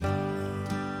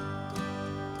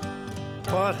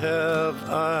What have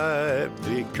I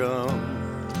become?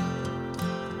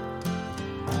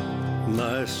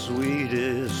 My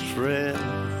sweetest friend.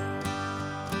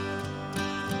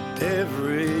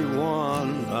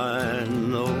 Everyone I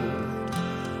know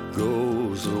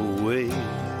goes away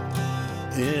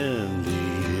in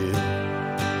the end.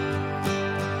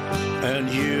 And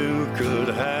you could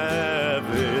have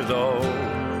it all.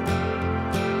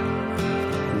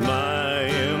 My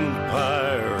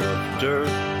empire of dirt.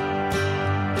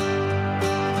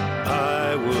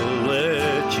 I will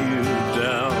let you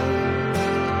down.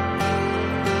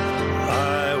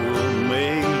 I will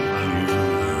make you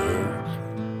hurt.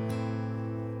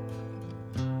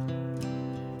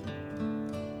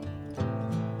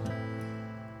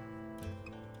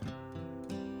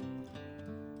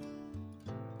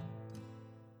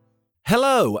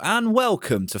 Hello and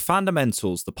welcome to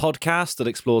Fundamentals, the podcast that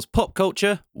explores pop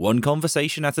culture one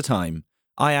conversation at a time.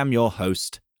 I am your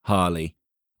host, Harley.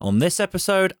 On this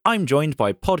episode, I'm joined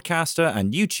by podcaster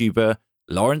and YouTuber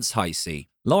Laurence Hisee.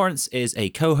 Laurence is a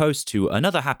co-host to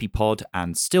Another Happy Pod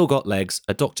and Still Got Legs,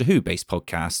 a Doctor Who-based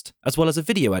podcast, as well as a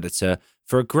video editor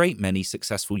for a great many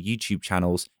successful YouTube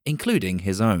channels, including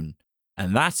his own.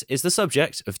 And that is the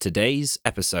subject of today's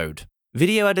episode.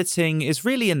 Video editing is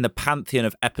really in the pantheon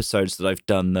of episodes that I've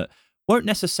done that won't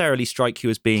necessarily strike you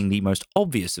as being the most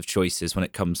obvious of choices when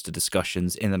it comes to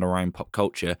discussions in and around pop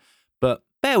culture, but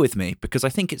bear with me because I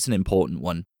think it's an important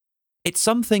one. It's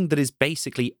something that is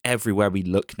basically everywhere we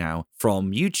look now,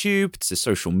 from YouTube to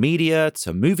social media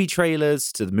to movie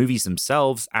trailers to the movies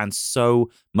themselves and so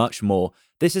much more.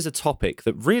 This is a topic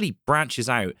that really branches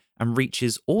out and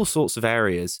reaches all sorts of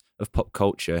areas of pop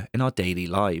culture in our daily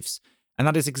lives. And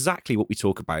that is exactly what we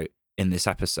talk about in this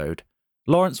episode.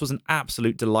 Laurence was an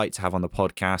absolute delight to have on the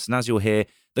podcast, and as you'll hear,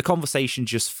 the conversation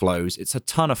just flows. It's a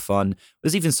ton of fun.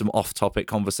 There's even some off-topic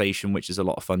conversation, which is a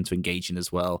lot of fun to engage in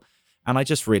as well. And I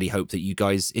just really hope that you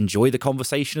guys enjoy the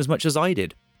conversation as much as I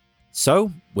did.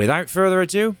 So, without further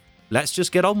ado, let's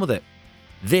just get on with it.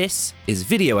 This is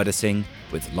Video Editing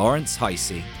with Laurence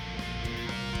Hisee.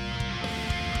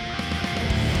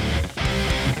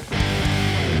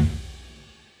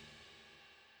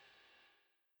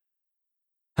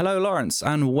 Hello, Laurence,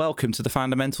 and welcome to the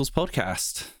Fundamentals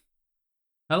podcast.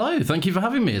 Hello, thank you for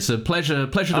having me. It's a pleasure to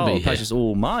be here. Pleasure's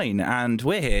all mine, and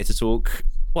we're here to talk.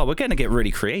 Well, we're going to get really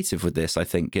creative with this. I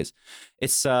think we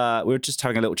were just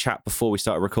having a little chat before we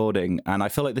started recording, and I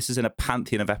feel like this is in a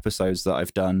pantheon of episodes that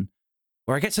I've done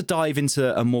where I get to dive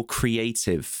into a more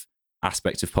creative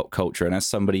aspect of pop culture. And as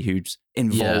somebody who's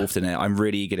involved in it, I'm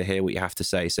really eager to hear what you have to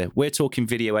say. So we're talking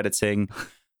video editing.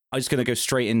 I'm just going to go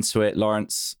straight into it,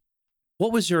 Laurence.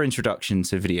 What was your introduction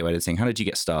to video editing? How did you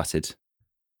get started?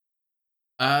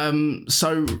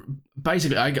 So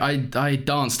basically, I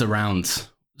danced around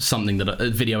something that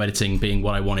video editing being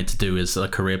what I wanted to do as a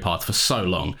career path for so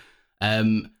long.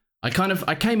 I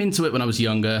came into it when I was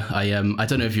younger. I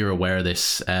don't know if you're aware of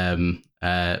this.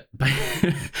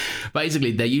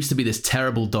 Basically, there used to be this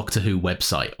terrible Doctor Who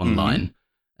website online,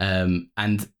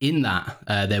 and in that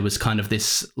there was kind of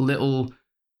this little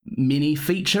mini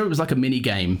feature. It was like a mini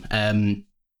game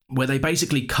where they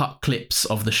basically cut clips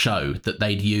of the show that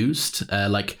they'd used,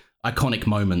 like iconic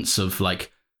moments of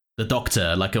like the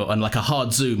Doctor, like a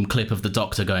hard zoom clip of the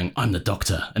Doctor going, "I'm the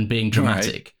Doctor," and being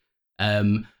dramatic.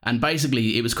 Right. And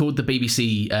basically it was called the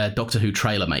BBC Doctor Who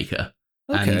Trailer Maker.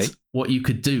 Okay. And what you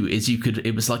could do is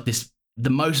it was like the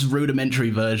most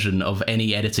rudimentary version of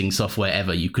any editing software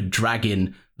ever. You could drag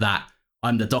in that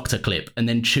 "I'm the Doctor" clip and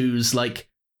then choose like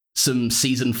some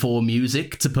season 4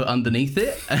 music to put underneath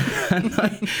it.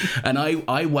 and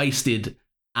I wasted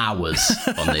hours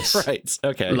on this. Right.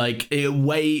 Okay. Like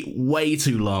way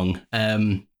too long.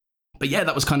 But yeah,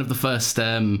 that was kind of the first,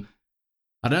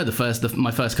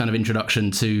 my first kind of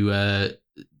introduction to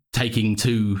taking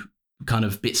two kind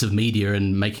of bits of media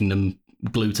and making them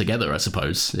glue together, I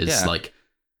suppose. It's like,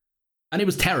 and it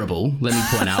was terrible. Let me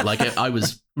point out, like I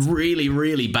was really,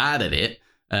 really bad at it.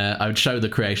 I would show the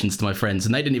creations to my friends,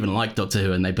 and they didn't even like Doctor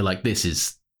Who, and they'd be like, "This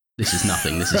is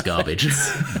nothing. This is garbage."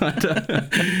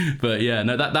 But yeah,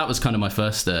 no, that was kind of my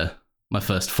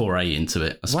first foray into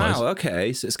it, I suppose. Wow.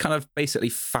 Okay, so it's kind of basically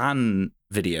fan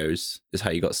videos is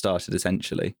how you got started,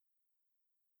 essentially.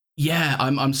 Yeah,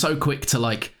 I'm so quick to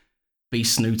like be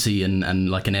snooty and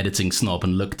like an editing snob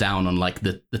and look down on like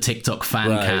the TikTok fan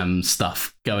cam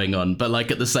stuff going on. But like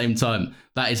at the same time,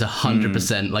 that is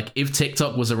 100%. Like if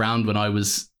TikTok was around when I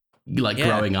was like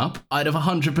growing up, I'd have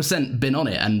 100% been on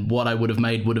it, and what I would have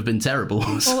made would have been terrible.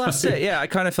 Well, that's it. Yeah, I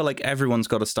kind of feel like everyone's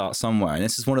got to start somewhere. And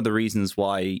this is one of the reasons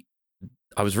why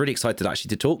I was really excited actually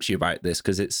to talk to you about this,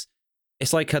 because it's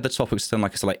it's like the topics done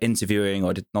like interviewing, or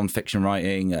I did non-fiction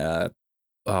writing.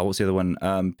 What's the other one?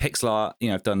 Pixel art.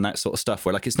 I've done that sort of stuff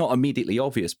where like it's not immediately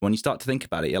obvious, but when you start to think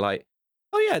about it, you're like,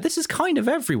 oh yeah, this is kind of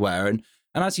everywhere. And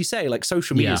as you say, like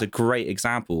social media is a great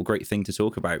example, great thing to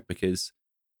talk about, because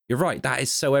you're right, that is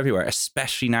so everywhere,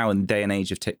 especially now in the day and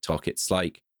age of TikTok. It's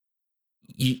like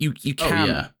you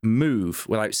can't move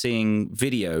without seeing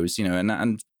videos,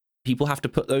 and people have to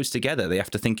put those together. They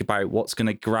have to think about what's going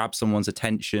to grab someone's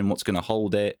attention, what's going to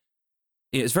hold it.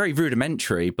 It's very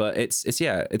rudimentary, but it's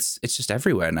just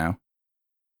everywhere now.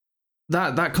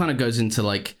 That kind of goes into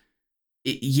like,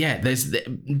 there's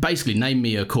basically, name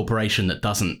me a corporation that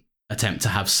doesn't attempt to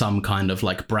have some kind of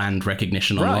like brand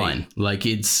recognition online. Like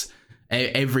it's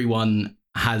everyone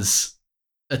has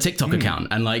a TikTok account,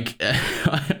 and like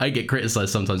I get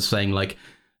criticized sometimes saying like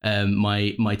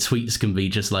my tweets can be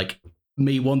just like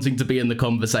me wanting to be in the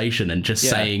conversation and just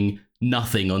saying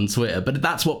nothing on Twitter. But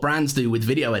that's what brands do with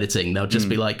video editing. They'll just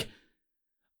be like,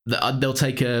 they'll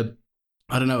take a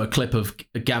clip of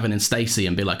Gavin and Stacey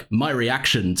and be like, my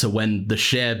reaction to when the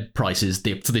share prices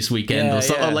dipped this weekend,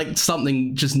 or like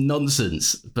something just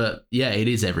nonsense. But yeah, it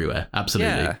is everywhere.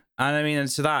 Absolutely. Yeah. And I mean, and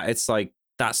to that, it's like,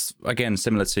 that's again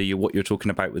similar to what you're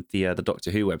talking about with the Doctor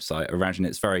Who website. I imagine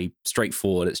it's very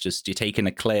straightforward. It's just you're taking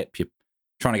a clip, you're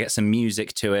trying to get some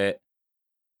music to it,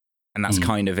 and that's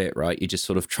kind of it, right? You're just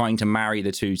sort of trying to marry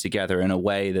the two together in a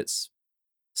way that's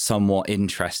somewhat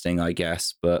interesting, I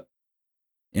guess. But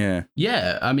yeah.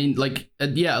 I mean, like, a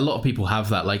lot of people have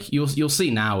that. Like, you'll see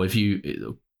now, if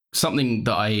you something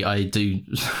that I do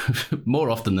more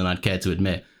often than I'd care to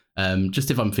admit. Just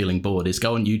if I'm feeling bored, is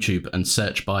go on YouTube and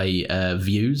search by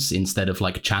views instead of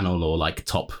like channel or like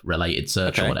top related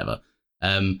search or whatever.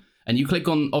 And you click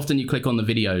on the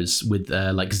videos with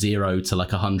like 0 to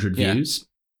like 100 views,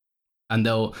 and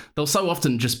they'll so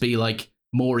often just be like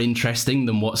more interesting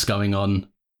than what's going on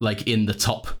like in the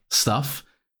top stuff,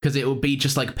 because it will be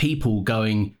just like people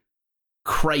going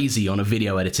crazy on a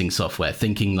video editing software,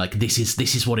 thinking like this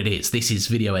is what it is. This is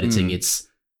video editing. It's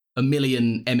a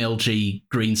million MLG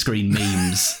green screen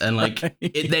memes, and like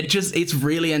it's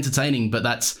really entertaining. But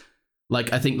that's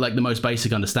like, I think like the most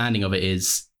basic understanding of it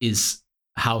is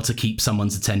how to keep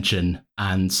someone's attention,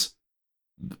 and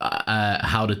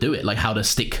how to do it, like how to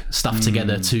stick stuff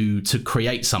together to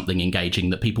create something engaging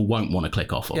that people won't want to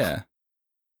click off of. Yeah.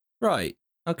 Right.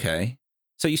 Okay.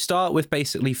 So you start with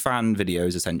basically fan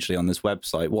videos essentially on this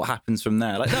website. What happens from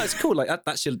there? Like, no, it's cool. Like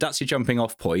that's your jumping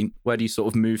off point. Where do you sort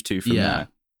of move to from there?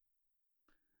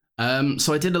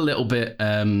 So I did a little bit,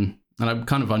 and I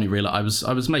kind of only realized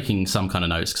I was making some kind of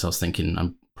notes because I was thinking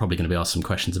I'm probably going to be asked some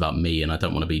questions about me, and I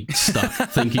don't want to be stuck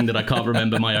thinking that I can't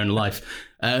remember my own life.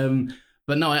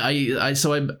 But no,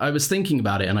 I was thinking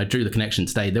about it, and I drew the connection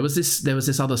today. There was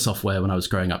this other software when I was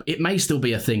growing up. It may still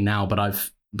be a thing now, but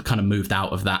I've kind of moved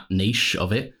out of that niche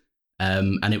of it.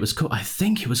 And it was called, I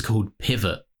think it was called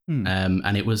Pivot.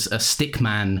 And it was a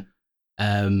Stickman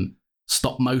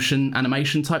stop motion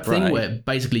animation type thing, where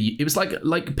basically it was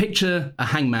like picture a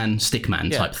Hangman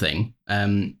Stickman type thing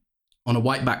on a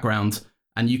white background,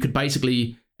 and you could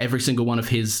basically, every single one of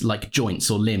his like joints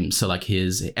or limbs, so like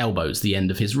his elbows, the end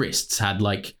of his wrists had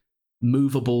like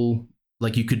movable,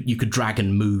 like you could drag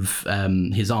and move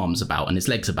his arms about and his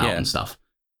legs about and stuff.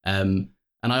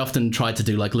 And I often tried to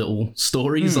do like little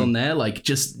stories on there, like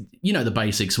just, the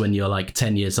basics when you're like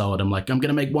 10 years old. I'm like, I'm going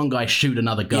to make one guy shoot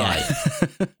another guy.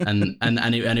 and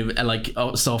it like,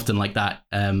 so often like that,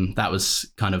 that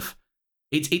was kind of,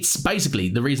 it's basically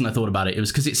the reason I thought about it. It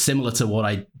was because it's similar to what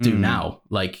I do now,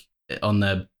 like on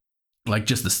the, like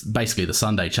just basically the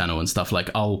Sunday channel and stuff. Like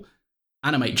I'll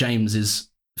animate James's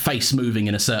face moving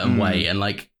in a certain way, and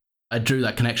like, I drew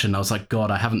that connection. I was like,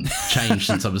 God, I haven't changed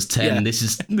since I was 10. This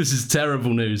is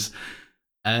terrible news.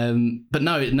 But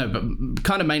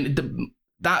kind of mainly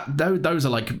those are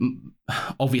like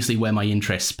obviously where my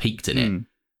interest peaked in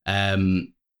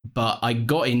it. But I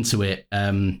got into it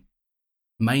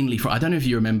mainly for, I don't know if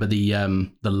you remember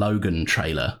the Logan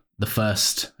trailer, I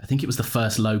think it was the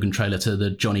first Logan trailer to the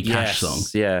Johnny Cash song.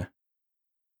 Yeah.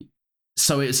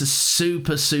 So it's a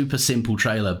super, super simple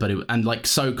trailer, but and like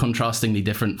so contrastingly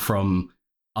different from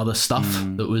other stuff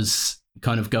that was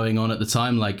kind of going on at the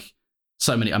time. Like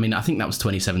so many, I mean, I think that was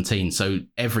 2017. So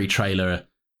every trailer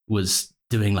was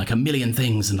doing like a million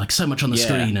things and like so much on the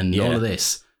screen and all of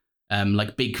this.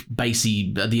 Like big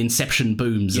bassy, the Inception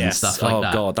booms and stuff like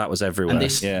that. Oh God, that was everywhere. And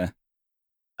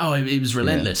it was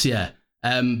relentless.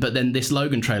 But then this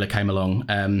Logan trailer came along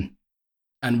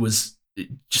and was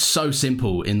just so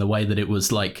simple in the way that it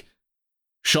was like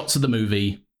shots of the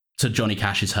movie to Johnny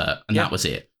Cash's Hurt, and that was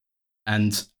it.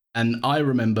 And I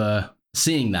remember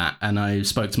seeing that, and I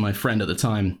spoke to my friend at the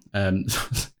time.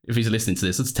 If he's listening to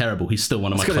this, it's terrible. He's still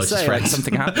one of my closest friends.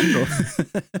 Something happened. Or...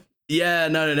 Yeah,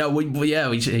 no.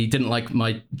 He didn't like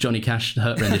my Johnny Cash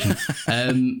Hurt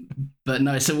rendition. But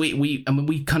no, so we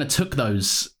kind of took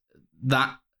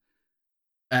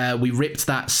we ripped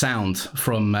that sound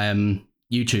from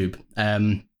YouTube,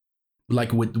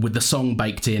 like with the song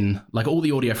baked in, like all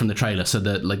the audio from the trailer. So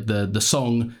the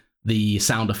song, the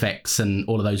sound effects, and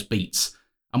all of those beats,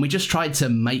 and we just tried to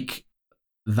make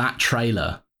that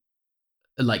trailer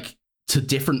like to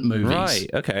different movies. Right.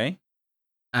 Okay.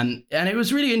 And it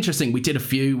was really interesting. We did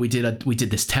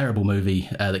this terrible movie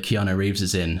that Keanu Reeves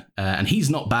is in, and he's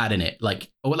not bad in it.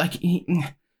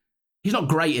 He's not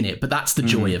great in it, but that's the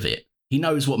joy of it. He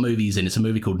knows what movie he's in. It's a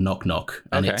movie called Knock Knock,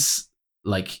 and it's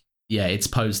like, it's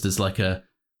posed as like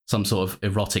some sort of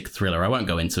erotic thriller. I won't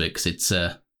go into it because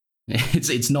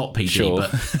it's not PG, sure.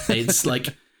 But it's like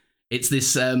it's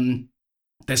this.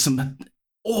 There's some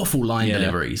awful line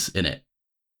deliveries in it.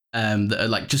 That are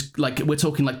like just like we're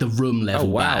talking like the Room level.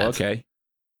 Oh wow, bad. Okay.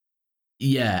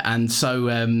 Yeah, and so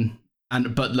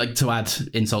but like to add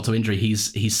insult to injury,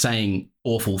 he's saying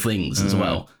awful things as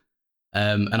well.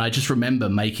 And I just remember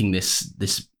making this.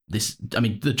 I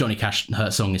mean, the Johnny Cash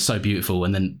Hurt song is so beautiful,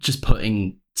 and then just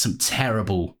putting some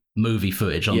terrible movie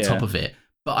footage on top of it.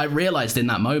 But I realized in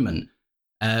that moment,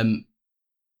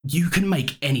 you can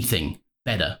make anything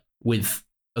better with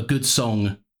a good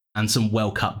song and some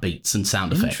well-cut beats and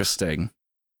sound effects. Interesting.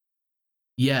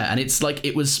 Yeah, and it's like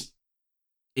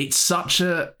it's such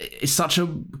a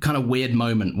kind of weird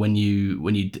moment when you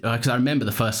because I remember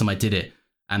the first time I did it,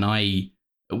 and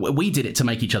we did it to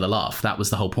make each other laugh. That was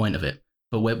the whole point of it.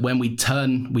 But when I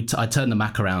turn the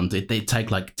Mac around, it'd take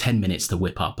like 10 minutes to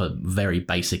whip up a very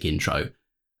basic intro.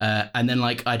 And then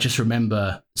like I just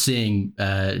remember seeing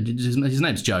his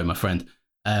name's Joe, my friend.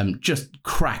 Just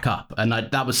crack up, and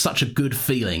that was such a good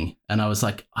feeling. And I was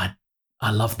like, I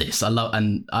love this. I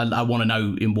want to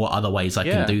know in what other ways I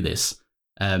can do this.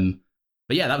 But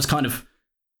yeah, that was kind of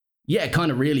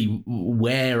really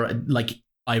where like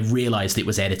I realized it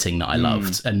was editing that I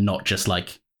loved, and not just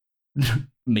like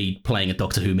me playing a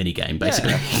Doctor Who minigame,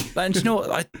 basically. Yeah. And you know what?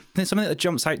 I think something that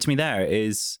jumps out to me there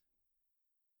is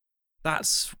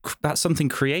that's something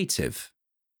creative.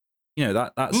 You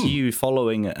know, that's you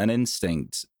following an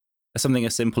instinct, something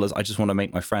as simple as I just want to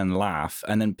make my friend laugh,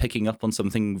 and then picking up on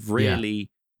something really,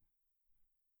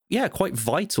 quite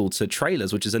vital to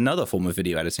trailers, which is another form of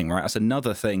video editing, right? That's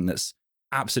another thing that's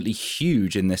absolutely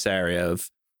huge in this area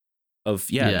of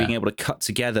being able to cut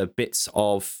together bits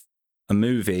of a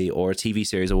movie or a TV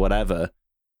series or whatever,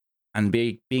 and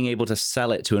being able to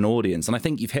sell it to an audience. And I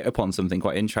think you've hit upon something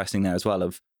quite interesting there as well,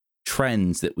 of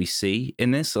trends that we see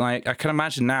in this. And I can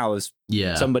imagine now, as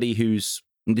somebody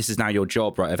this is now your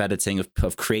job, right, of editing,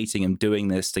 of creating and doing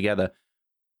this together.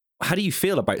 How do you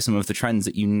feel about some of the trends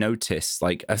that you notice?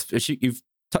 Like, you've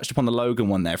touched upon the Logan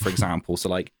one there, for example. So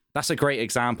like, that's a great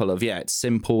example of, it's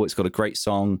simple, it's got a great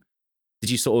song. Did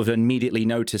you sort of immediately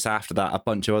notice after that a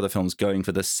bunch of other films going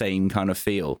for the same kind of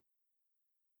feel?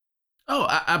 Oh,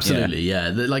 absolutely.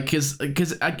 Yeah. Like, cause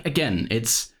again,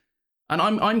 it's, and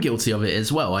I'm guilty of it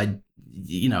as well. I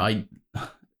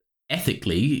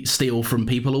ethically steal from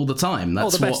people all the time.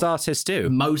 That's the best artists do.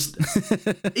 Most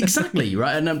exactly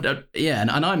right. And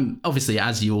and I'm obviously,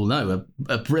 as you all know,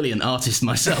 a brilliant artist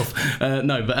myself.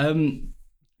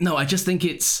 No, I just think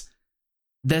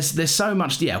there's so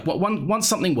much. Yeah, once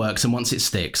something works and once it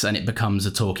sticks and it becomes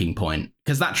a talking point,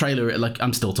 because that trailer, like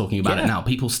I'm still talking about it now.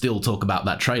 People still talk about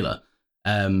that trailer.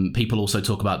 People also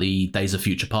talk about the Days of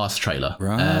Future Past trailer.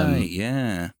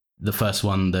 Right, the first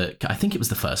one I think it was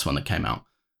the first one that came out.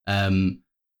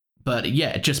 But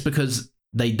yeah, just because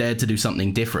they dared to do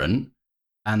something different,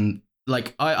 and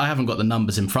like I haven't got the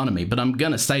numbers in front of me, but I'm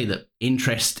gonna say that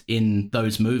interest in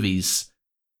those movies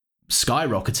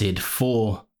skyrocketed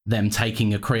for them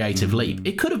taking a creative leap.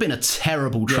 It could have been a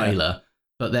terrible trailer,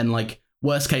 but then like,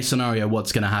 worst case scenario,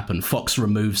 what's going to happen? Fox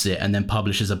removes it and then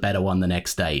publishes a better one the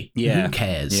next day. Who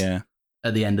cares?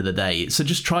 At the end of the day, so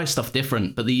just try stuff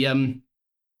different. But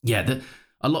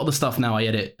a lot of the stuff now I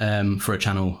edit for a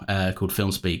channel called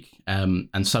FilmSpeak,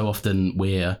 and so often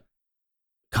we're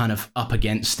kind of up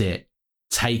against it,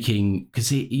 because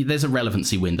there's a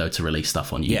relevancy window to release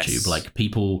stuff on YouTube. Yes. Like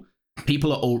people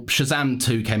are all, Shazam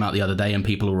 2 came out the other day and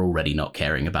people are already not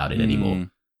caring about it anymore.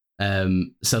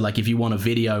 So like if you want a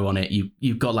video on it,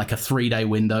 you've got like a 3-day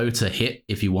window to hit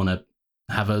if you want to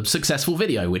have a successful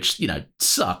video, which,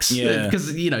 sucks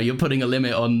because, you're putting a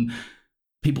limit on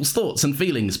people's thoughts and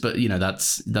feelings, but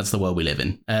that's the world we live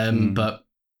in. But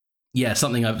yeah,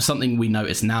 something we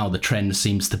notice now, the trend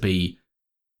seems to be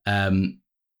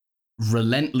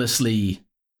relentlessly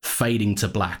fading to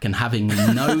black and having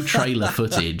no trailer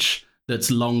footage that's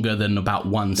longer than about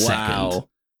 1 second.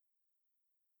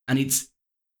 And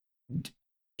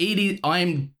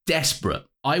I'm desperate.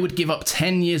 I would give up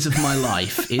 10 years of my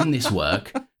life in this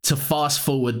work to fast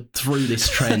forward through this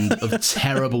trend of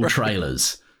terrible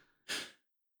trailers.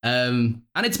 And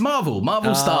it's Marvel.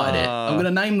 Marvel started it. I'm going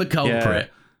to name the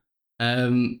culprit.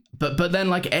 But then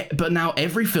but now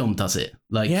every film does it.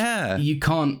 Like, you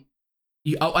can't.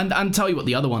 And tell you what,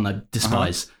 the other one I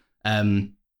despise.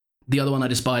 The other one I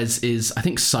despise is, I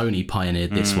think Sony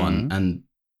pioneered this one, and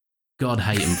God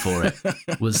hate him for it.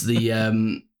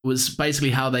 Was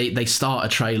basically how they start a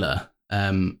trailer,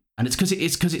 and it's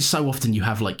because it's so often you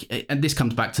have and this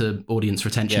comes back to audience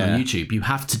retention on YouTube. You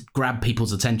have to grab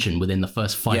people's attention within the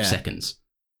first 5 seconds,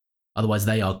 otherwise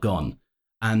they are gone.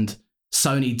 And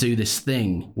Sony do this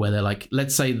thing where they're like,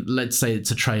 let's say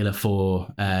it's a trailer for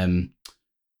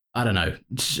I don't know,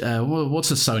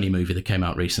 what's a Sony movie that came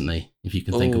out recently, if you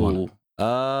can think of one.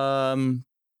 I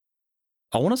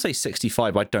want to say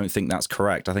 65. I don't think that's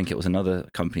correct. I think it was another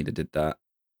company that did that.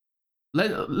 I'll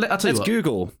tell you what. Let's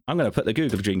Google. I'm going to put the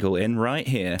Google jingle in right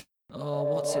here. Oh,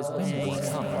 what's his name?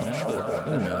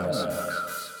 Who knows?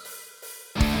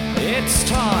 It's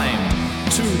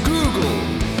time to Google.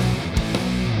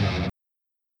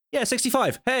 Yeah,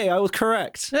 65. Hey, I was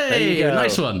correct. Hey,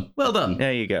 nice one. Well done.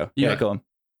 There you go. Yeah, go on.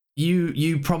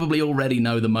 You probably already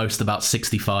know the most about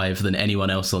 65 than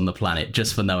anyone else on the planet,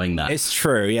 just for knowing that. It's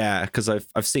true, yeah, because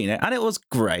I've seen it, and it was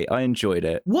great. I enjoyed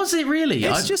it. Was it really?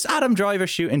 It's just Adam Driver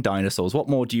shooting dinosaurs. What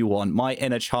more do you want? My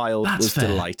inner child was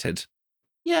delighted.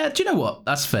 Yeah, do you know what?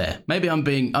 That's fair. Maybe I'm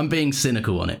being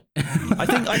cynical on it. I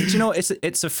think do you know what?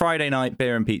 It's a Friday night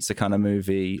beer and pizza kind of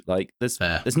movie. Like there's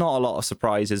not a lot of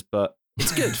surprises, but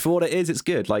it's good for what it is. It's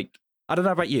good. Like, I don't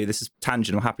know about you. This is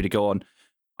tangent. I'm happy to go on.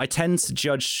 I tend to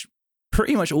judge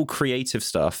pretty much all creative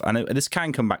stuff, and this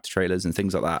can come back to trailers and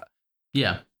things like that.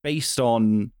 Yeah, based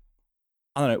on,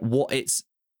 I don't know, what it's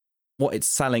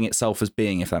selling itself as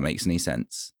being, if that makes any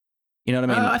sense. You know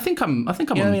what I mean? I think I'm. You know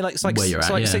what I mean? Like, where you're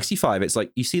at, 65. It's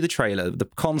like you see the trailer. The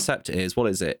concept is, what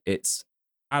is it? It's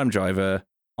Adam Driver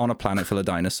on a planet full of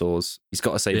dinosaurs. He's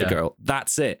got to save a girl.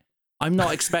 That's it. I'm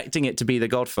not expecting it to be The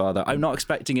Godfather. I'm not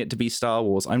expecting it to be Star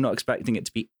Wars. I'm not expecting it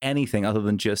to be anything other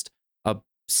than just a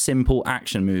simple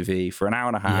action movie for an hour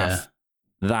and a half.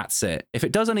 That's it. If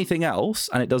it does anything else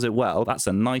and it does it well, that's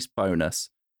a nice bonus.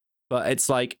 But it's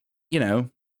like, you know,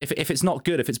 if it's not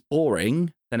good, if it's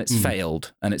boring, then it's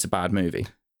failed and it's a bad movie.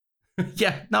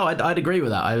 Yeah, no, I'd agree with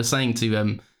that. I was saying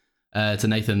to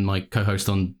Nathan, my co-host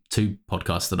on 2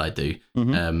 podcasts that I do,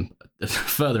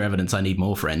 further evidence I need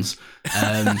more friends.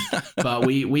 But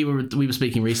we were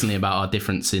speaking recently about our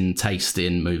difference in taste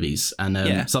in movies,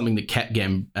 and something that kept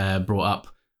getting brought up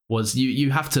was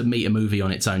you have to meet a movie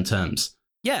on its own terms.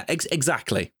 Yeah,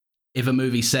 exactly. If a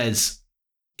movie says,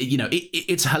 you know,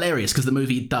 it's hilarious because the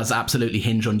movie does absolutely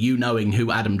hinge on you knowing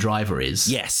who Adam Driver is.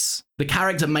 Yes. The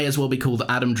character may as well be called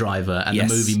Adam Driver, and the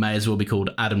movie may as well be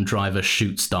called Adam Driver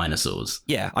Shoots Dinosaurs.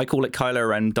 Yeah, I call it Kylo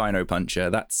Ren Dino Puncher.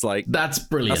 That's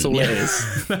brilliant. That's all it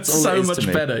is. That's so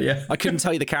much better, yeah. I couldn't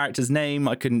tell you the character's name.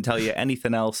 I couldn't tell you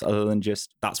anything else other than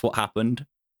just that's what happened.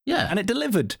 Yeah. And it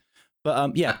delivered.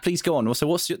 But please go on. So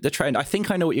what's the trend? I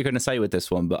think I know what you're going to say with this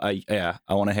one, but I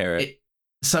want to hear it.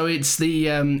 So it's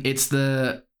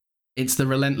the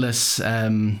relentless.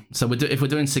 So if we're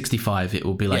doing 65, it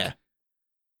will be like,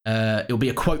 it'll be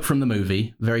a quote from the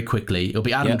movie very quickly. It'll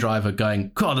be Adam Driver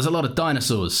going, "God, there's a lot of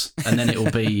dinosaurs," and then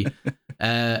it'll be,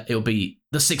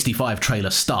 the 65 trailer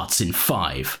starts in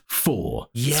 5, 4,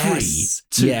 3,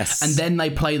 2, and then they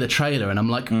play the trailer, and I'm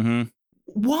like,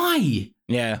 why?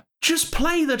 Yeah, just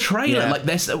play the trailer. Like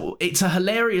this, it's a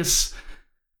hilarious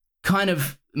kind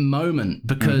of moment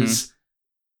because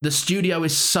the studio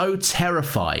is so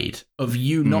terrified of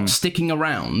you not sticking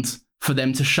around for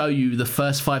them to show you the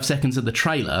first 5 seconds of the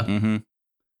trailer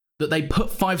that they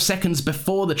put 5 seconds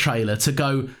before the trailer to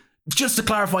go, just to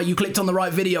clarify, you clicked on the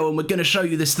right video and we're going to show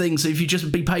you this thing. So if you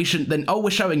just be patient, then, we're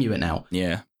showing you it now.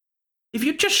 Yeah. If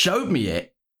you just showed me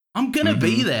it, I'm going to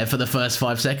be there for the first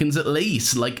 5 seconds at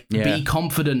least. Like, be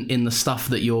confident in the stuff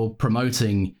that you're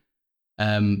promoting.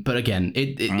 But again,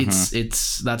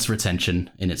 it's that's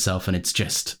retention in itself, and it's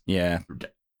just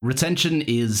retention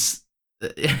is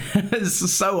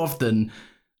so often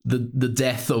the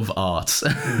death of art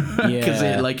because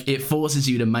it forces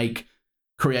you to make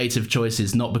creative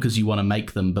choices not because you want to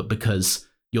make them, but because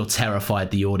you're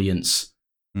terrified the audience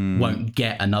won't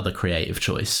get another creative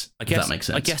choice. If that makes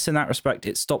sense. I guess in that respect,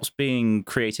 it stops being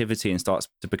creativity and starts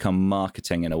to become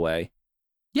marketing in a way.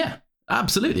 Yeah.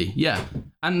 Absolutely, yeah.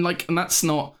 And that's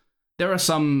not, there are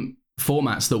some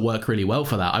formats that work really well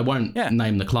for that. I won't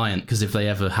name the client because if they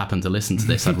ever happen to listen to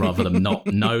this, I'd rather them not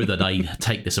know that I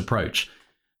take this approach.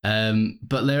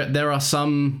 But there are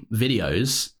some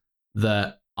videos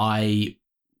that I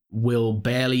will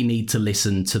barely need to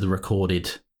listen to the recorded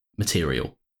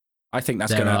material. I think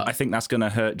that's gonna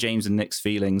hurt James and Nick's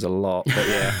feelings a lot. But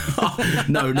yeah,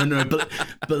 no. But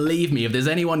believe me, if there's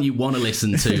anyone you want to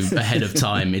listen to ahead of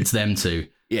time, it's them two.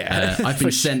 Yeah, I've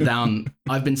been sent down.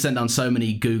 I've been sent down so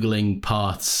many Googling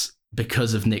paths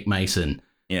because of Nick Mason.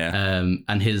 Yeah,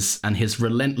 and his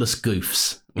relentless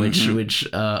goofs, which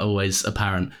are always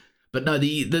apparent. But no,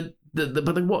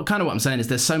 what I'm saying is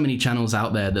there's so many channels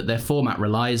out there that their format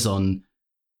relies on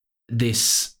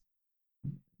this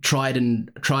tried and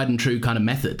true kind of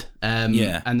method. And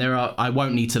I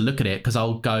won't need to look at it because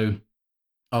I'll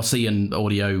see an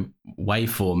audio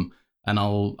waveform and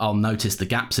I'll notice the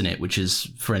gaps in it, which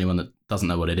is, for anyone that doesn't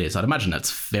know what it is, I'd imagine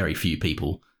that's very few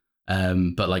people.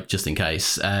 But like, just in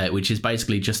case, which is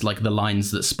basically just like the lines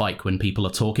that spike when people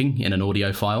are talking in an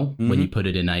audio file when you put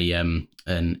it in an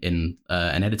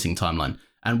editing timeline.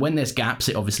 And when there's gaps,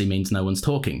 it obviously means no one's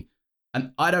talking.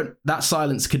 And that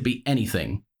silence could be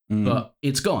anything, but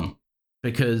it's gone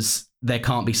because there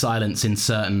can't be silence in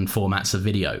certain formats of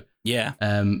video. Yeah.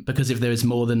 Because if there is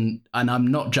more than, and I'm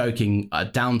not joking,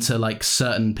 down to like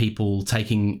certain people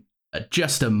taking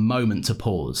just a moment to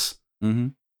pause,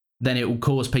 then it will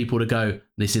cause people to go,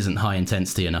 this isn't high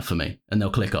intensity enough for me. And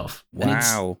they'll click off.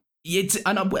 Wow.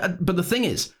 But the thing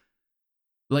is,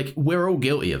 like, we're all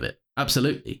guilty of it.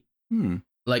 Absolutely.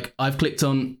 Like, I've clicked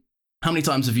on, how many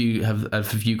times have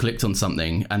you clicked on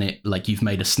something and it, like, you've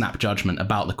made a snap judgment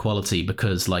about the quality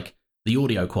because, like, the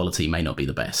audio quality may not be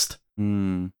the best.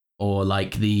 Or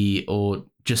like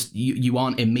just you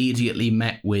aren't immediately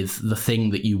met with the thing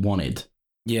that you wanted.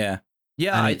 Yeah.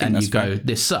 Yeah. And, I think that's you go, fair.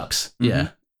 this sucks. Yeah.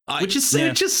 Which is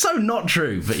so not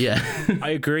true, but yeah.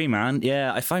 I agree, man.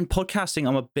 Yeah. I find podcasting,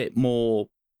 I'm a bit more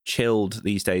chilled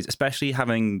these days, especially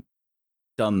having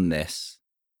done this.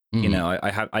 You know,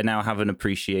 I now have an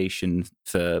appreciation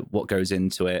for what goes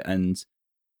into it, and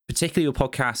particularly with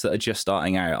podcasts that are just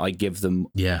starting out, I give them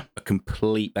a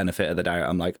complete benefit of the doubt.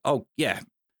 I'm like, oh yeah,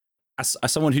 as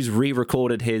someone who's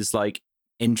re-recorded his like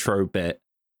intro bit,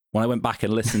 when I went back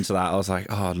and listened to that, I was like,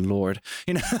 oh Lord,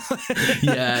 you know.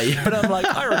 yeah. But I'm like,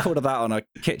 I recorded that on a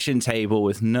kitchen table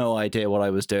with no idea what I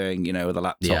was doing, you know, with a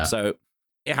laptop. Yeah. So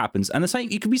it happens. And the same,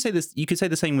 you could say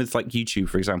the same with like YouTube,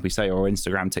 for example, say, or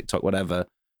Instagram, TikTok, whatever.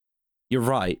 You're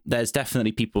right. There's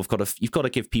definitely you've got to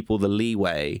give people the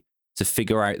leeway to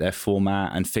figure out their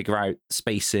format and figure out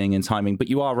spacing and timing. But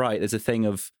you are right. There's a thing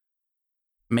of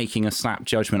making a snap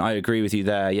judgment. I agree with you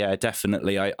there. Yeah,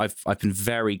 definitely. I've been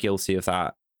very guilty of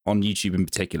that on YouTube in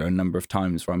particular a number of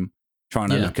times where I'm trying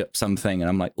to look up something and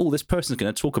I'm like, oh, this person's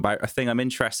going to talk about a thing I'm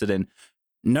interested in.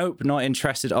 Nope, not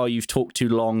interested. Oh, you've talked too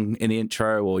long in the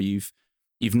intro, or you've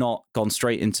not gone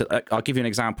straight into. I'll give you an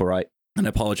example, right? And I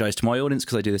apologize to my audience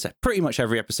because I do this at pretty much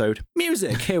every episode.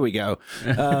 Music, here we go.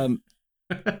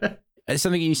 It's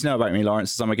something you need to know about me,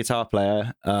 Laurence, is I'm a guitar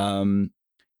player. And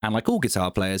like all guitar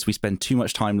players, we spend too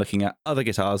much time looking at other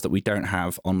guitars that we don't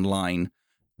have online.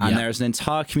 And there's an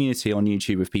entire community on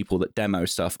YouTube of people that demo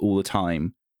stuff all the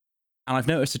time. And I've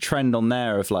noticed a trend on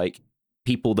there of like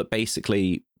people that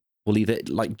basically will either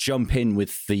like jump in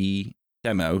with the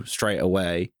demo straight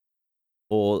away,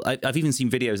 or I've even seen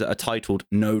videos that are titled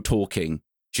 "No Talking,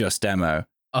 Just Demo."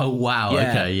 Oh wow!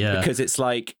 Okay, yeah. Because it's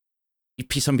like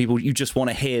some people, you just want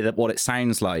to hear what it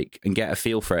sounds like and get a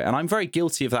feel for it. And I'm very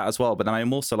guilty of that as well. But then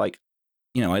I'm also like,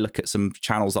 you know, I look at some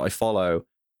channels that I follow,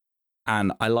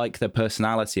 and I like their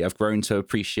personality. I've grown to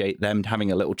appreciate them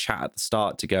having a little chat at the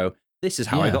start to go, "This is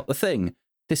how I got the thing.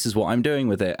 This is what I'm doing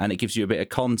with it," and it gives you a bit of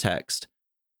context.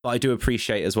 But I do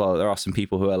appreciate as well that there are some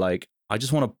people who are like, I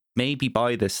just want to maybe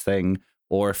buy this thing.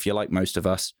 Or if you're like most of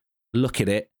us, look at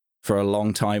it for a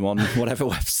long time on whatever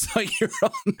website you're on.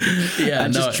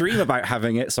 And just dream about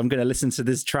having it. So I'm going to listen to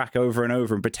this track over and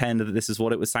over and pretend that this is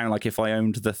what it would sound like if I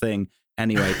owned the thing.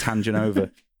 Anyway, tangent over.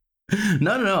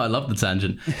 No, I love the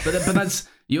tangent. But that's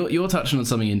you're touching on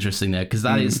something interesting there, because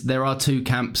that is, there are two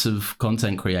camps of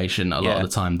content creation a lot of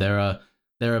the time. There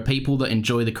are people that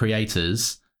enjoy the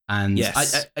creators, and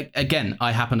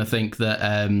I happen to think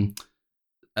that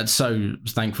so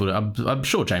thankful. I'm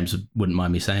sure James wouldn't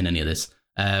mind me saying any of this.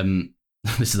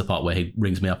 This is the part where he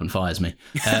rings me up and fires me.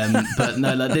 But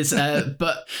no, like this.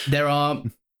 But there are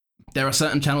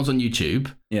certain channels on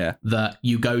YouTube that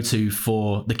you go to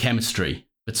for the chemistry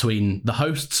between the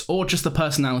hosts, or just the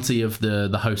personality of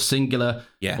the host singular,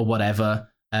 or whatever.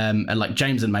 And like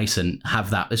James and Mason have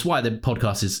that. It's why their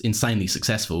podcast is insanely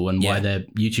successful, and why their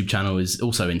YouTube channel is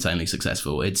also insanely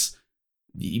successful. It's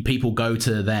people go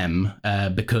to them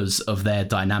because of their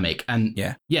dynamic. And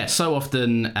so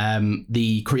often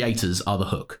the creators are the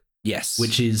hook. Yes.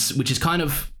 Which is kind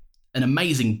of an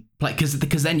amazing play,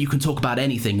 because then you can talk about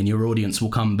anything and your audience will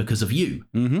come because of you.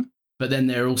 Mm-hmm. But then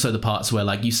there are also the parts where,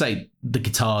 like you say, the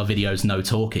guitar videos, no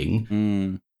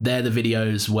talking. They're the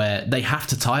videos where they have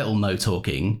to title no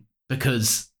talking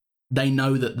because they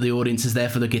know that the audience is there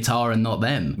for the guitar and not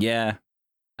them. Yeah.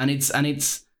 And it's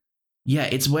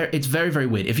very, very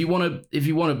weird. If you want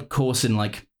to course in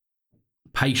like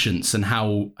patience and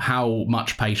how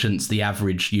much patience the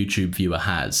average YouTube viewer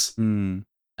has,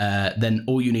 then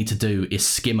all you need to do is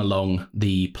skim along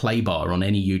the play bar on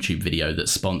any YouTube video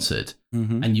that's sponsored,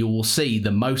 and you will see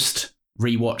the most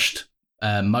rewatched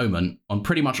moment on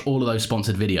pretty much all of those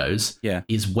sponsored videos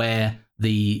is where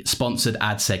the sponsored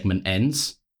ad segment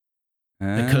ends,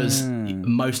 because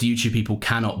most YouTube people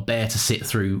cannot bear to sit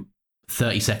through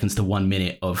 30 seconds to 1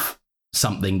 minute of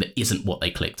something that isn't what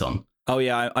they clicked on. Oh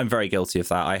yeah, I'm very guilty of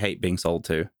that. I hate being sold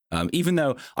to, even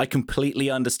though I completely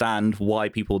understand why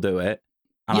people do it.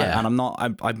 And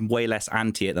I'm way less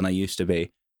anti it than I used to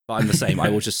be. But I'm the same. I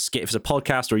will just skip. If it's a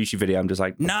podcast or a YouTube video, I'm just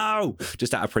like, no,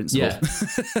 just out of principle. Yeah.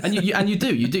 and you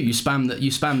do you spam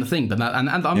the thing. But and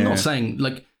I'm not saying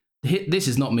like this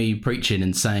is not me preaching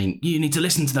and saying you need to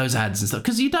listen to those ads and stuff,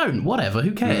 because you don't. Whatever,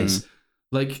 who cares?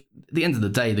 Like at the end of the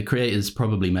day, the creators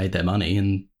probably made their money,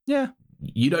 and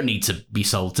you don't need to be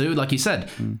sold to, like you said.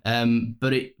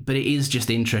 But it is just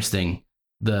interesting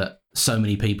that so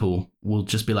many people will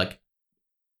just be like,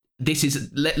 this is,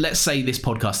 let's say this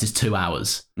podcast is 2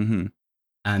 hours,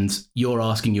 and you're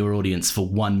asking your audience for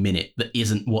 1 minute that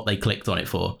isn't what they clicked on it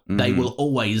for. They will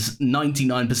always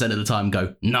 99% of the time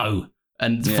go no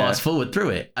and fast forward through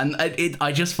it, and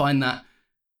I just find that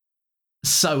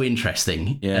so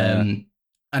interesting.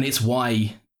 And it's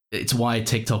why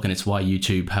TikTok and it's why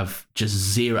YouTube have just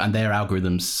zero, and their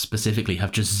algorithms specifically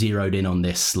have just zeroed in on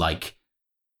this, like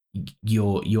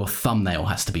your thumbnail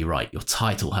has to be right, your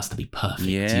title has to be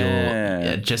perfect,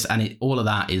 all of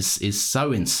that is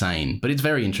so insane, but it's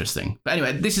very interesting. But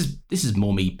anyway, this is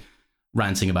more me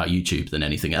ranting about YouTube than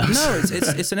anything else. No,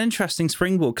 it's an interesting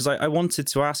springboard, because I wanted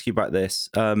to ask you about this.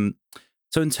 So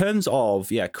in terms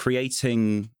of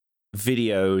creating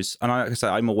videos, and like I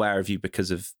said, I'm aware of you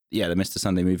because of the Mr.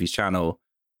 Sunday Movies channel.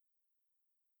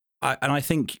 I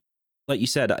think, like you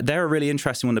said, they're a really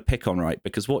interesting one to pick on, right?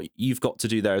 Because what you've got to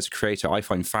do there as a creator, I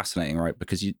find fascinating, right?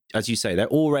 Because you, as you say, they're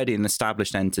already an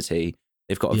established entity.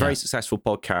 They've got a very successful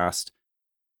podcast.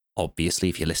 Obviously,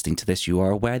 if you're listening to this, you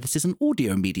are aware this is an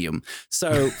audio medium.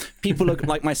 So people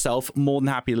like myself, more than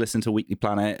happy to listen to Weekly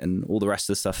Planet and all the rest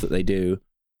of the stuff that they do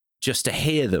just to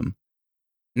hear them.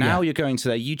 Now you're going to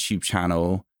their YouTube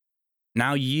channel.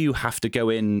 Now you have to go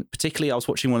in, particularly I was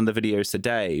watching one of the videos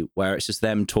today where it's just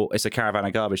them it's a caravan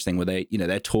of garbage thing where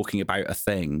they're talking about a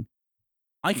thing.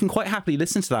 I can quite happily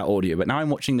listen to that audio, but now I'm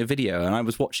watching the video, and I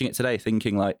was watching it today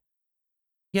thinking like,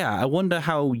 I wonder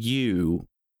how you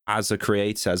as a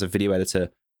creator, as a video editor,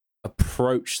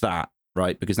 approach that,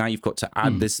 right? Because now you've got to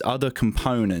add this other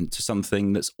component to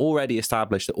something that's already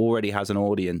established, that already has an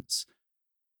audience.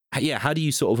 How do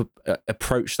you sort of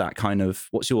approach that kind of,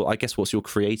 what's your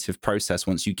creative process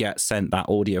once you get sent that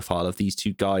audio file of these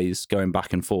two guys going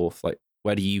back and forth? Like,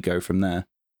 where do you go from there?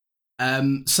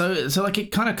 So like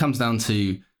it kind of comes down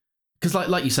to, because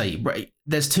like you say, right,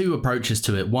 there's two approaches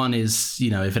to it. One is,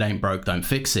 if it ain't broke, don't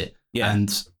fix it. Yeah.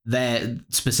 And there,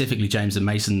 specifically James and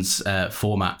Mason's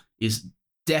format is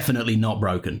definitely not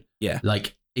broken. Yeah.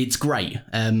 Like it's great.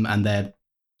 And they're,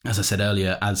 as I said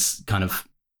earlier, as kind of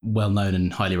well-known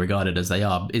and highly regarded as they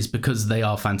are, is because they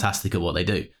are fantastic at what they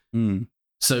do.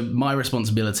 So my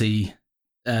responsibility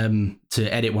to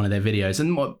edit one of their videos,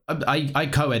 and I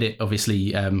co-edit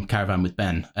obviously Caravan with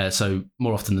Ben, so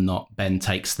more often than not Ben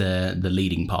takes the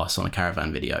leading pass on a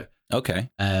Caravan video.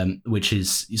 Okay. Which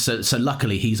is so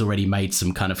luckily he's already made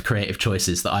some kind of creative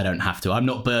choices that I don't have to. I'm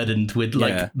not burdened with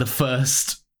like the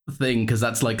first thing, because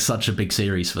that's like such a big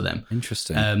series for them.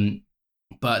 Interesting.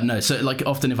 But no, so like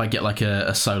often if I get like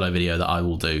a solo video that I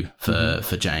will do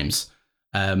for James,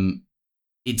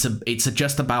 it's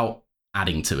just about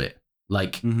adding to it.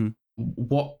 Like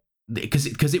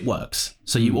because it works.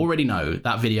 So you already know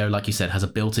that video, like you said, has a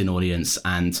built-in audience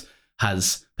and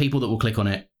has people that will click on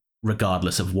it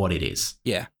regardless of what it is.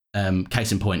 Yeah.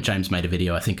 Case in point, James made a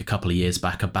video, I think a couple of years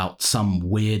back, about some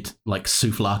weird like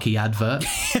souvlaki advert.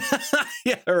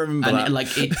 Yeah, I remember that.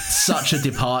 Like it's such a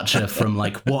departure from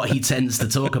like what he tends to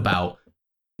talk about,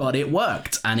 but it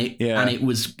worked, and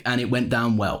it went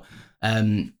down well.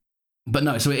 But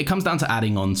no, so it comes down to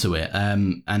adding on to it,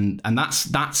 and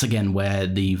that's again where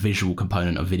the visual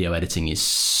component of video editing is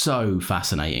so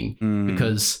fascinating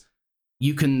because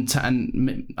you can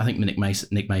and I think Nick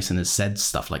Mason has said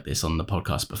stuff like this on the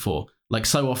podcast before. Like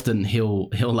so often he'll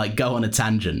like go on a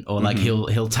tangent or like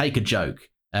he'll take a joke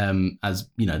as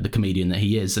you know the comedian that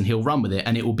he is and he'll run with it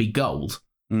and it will be gold.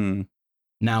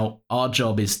 Now our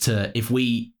job is to if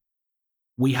we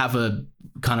have a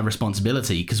kind of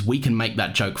responsibility because we can make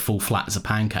that joke fall flat as a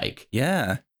pancake.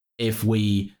 Yeah. If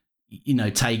we, you know,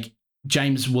 take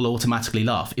James will automatically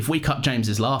laugh. If we cut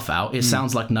James's laugh out, it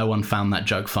sounds like no one found that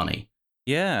joke funny.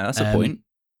 Yeah, that's a point.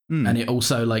 And it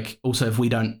also if we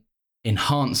don't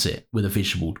enhance it with a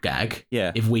visual gag,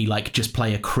 if we like just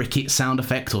play a cricket sound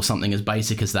effect or something as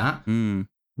basic as that,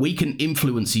 we can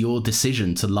influence your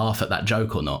decision to laugh at that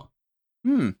joke or not.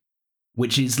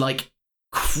 Which is like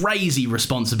crazy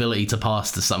responsibility to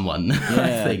pass to someone,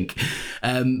 I think.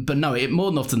 But no,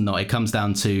 more than often than not, it comes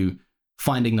down to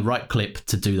finding the right clip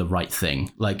to do the right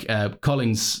thing. Like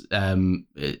Collins,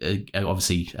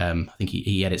 obviously, I think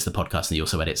he edits the podcast and he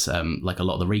also edits like a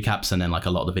lot of the recaps and then like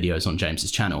a lot of the videos on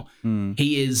James's channel.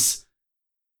 He has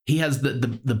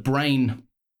the brain.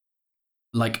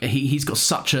 Like he's got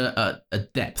such a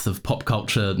depth of pop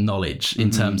culture knowledge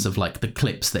in terms of like the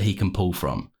clips that he can pull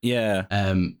from. Yeah.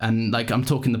 And like I'm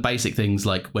talking the basic things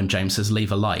like when James says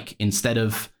leave a like instead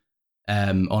of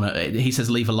he says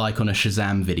leave a like on a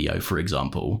Shazam video, for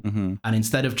example. And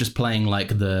instead of just playing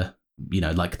like the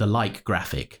like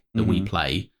graphic that we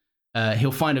play,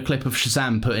 he'll find a clip of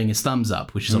Shazam putting his thumbs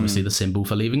up, which is obviously the symbol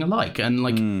for leaving a like. And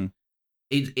like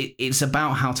it's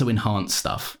about how to enhance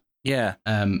stuff. Yeah.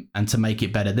 And to make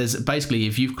it better. There's basically,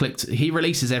 if you've clicked, he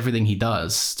releases everything he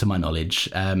does, to my knowledge,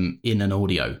 in an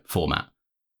audio format.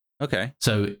 Okay.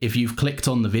 So if you've clicked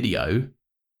on the video,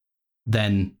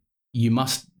 then you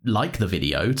must like the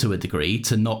video to a degree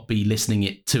to not be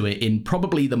listening to it in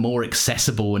probably the more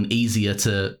accessible and easier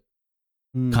to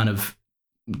kind of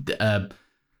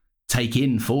take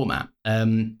in format.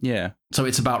 Yeah. So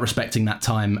it's about respecting that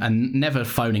time and never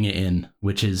phoning it in,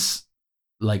 which is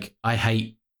like,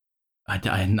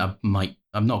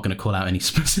 I'm not going to call out any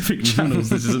specific channels.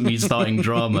 This isn't me starting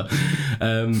drama.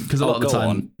 Because a lot of the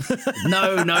time,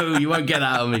 no, you won't get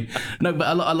that out of me. No, but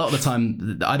a lot of the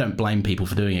time, I don't blame people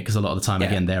for doing it because a lot of the time,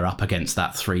 again, they're up against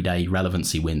that 3-day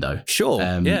relevancy window. Sure.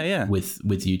 With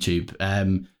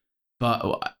YouTube.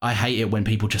 But I hate it when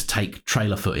people just take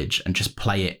trailer footage and just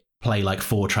play like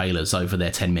 4 trailers over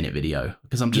their 10-minute video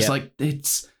because I'm just like,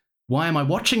 why am I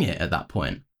watching it at that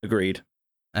point? Agreed.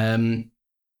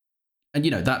 And,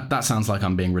 you know, that sounds like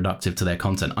I'm being reductive to their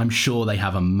content. I'm sure they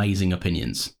have amazing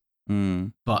opinions,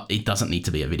 but it doesn't need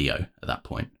to be a video at that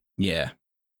point. Yeah.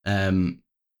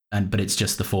 But it's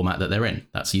just the format that they're in.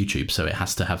 That's YouTube. So it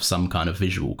has to have some kind of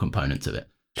visual component to it.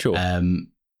 Sure.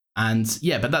 And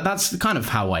yeah, but that's kind of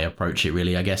how I approach it,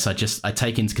 really. I guess I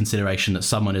take into consideration that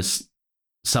someone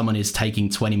is taking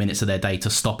 20 minutes of their day to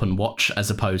stop and watch as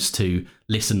opposed to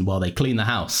listen while they clean the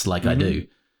house like I do.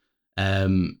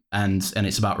 And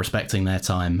it's about respecting their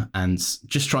time and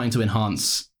just trying to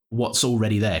enhance what's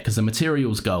already there because the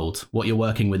material's gold. What you're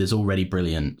working with is already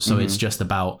brilliant. So it's just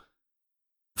about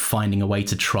finding a way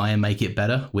to try and make it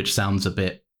better, which sounds a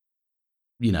bit,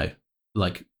 you know,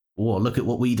 like, oh, look at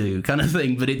what we do kind of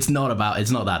thing. But it's not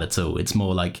that at all. It's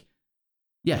more like,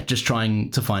 yeah, just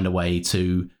trying to find a way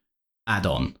to add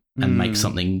on and make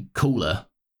something cooler,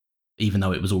 even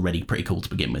though it was already pretty cool to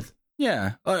begin with.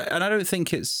 Yeah, and I don't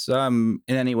think it's in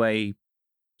any way,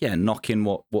 knocking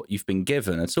what you've been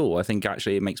given at all. I think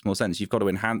actually it makes more sense. You've got to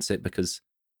enhance it because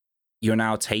you're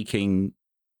now taking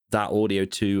that audio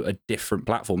to a different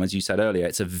platform. As you said earlier,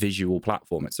 it's a visual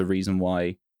platform. It's the reason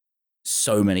why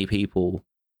so many people,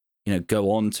 you know,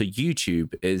 go on to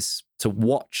YouTube is to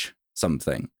watch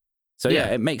something. So yeah,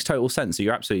 it makes total sense. So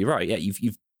you're absolutely right. Yeah,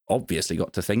 you've obviously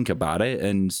got to think about it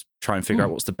and try and figure out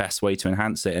what's the best way to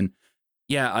enhance it. And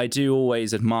yeah, I do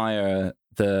always admire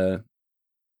the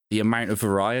amount of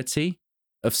variety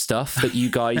of stuff that you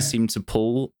guys seem to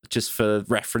pull just for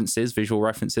references, visual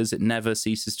references. It never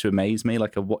ceases to amaze me.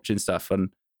 Like I'm watching stuff and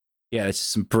yeah, it's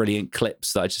just some brilliant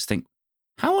clips that I just think,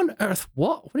 how on earth,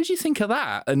 what did you think of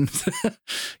that? And,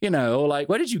 you know, or like,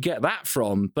 where did you get that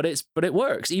from? But it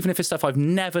works. Even if it's stuff I've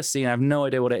never seen, I have no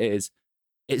idea what it is.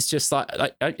 It's just like,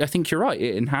 I think you're right.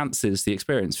 It enhances the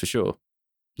experience for sure.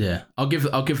 Yeah, I'll give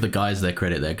the guys their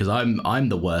credit there because I'm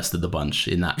the worst of the bunch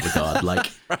in that regard.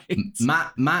 Like right.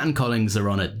 Matt and Collins are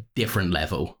on a different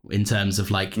level in terms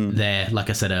of like their, like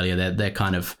I said earlier, they're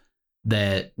kind of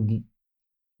the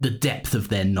depth of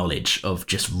their knowledge of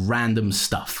just random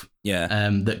stuff. Yeah.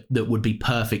 That would be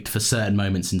perfect for certain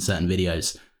moments in certain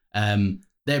videos.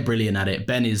 They're brilliant at it.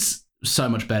 Ben is so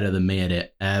much better than me at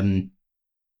it.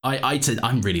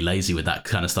 I'm really lazy with that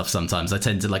kind of stuff sometimes. I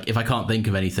tend to, like, if I can't think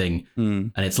of anything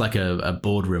and it's like a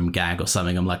boardroom gag or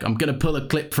something, I'm like, I'm going to pull a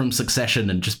clip from Succession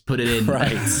and just put it in.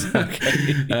 Right.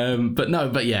 Okay.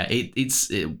 But yeah,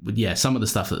 it's some of the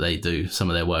stuff that they do, some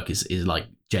of their work is like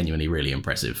genuinely really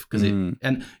impressive because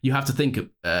and you have to think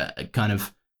kind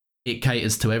of it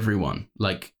caters to everyone,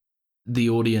 like the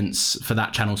audience for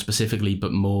that channel specifically,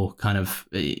 but more kind of,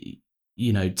 to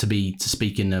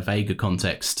speak in a vaguer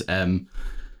context,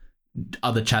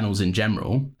 other channels in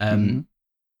general.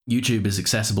 YouTube is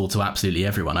accessible to absolutely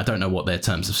everyone. I don't know what their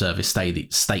terms of service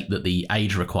state that the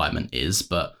age requirement is,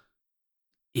 but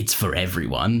it's for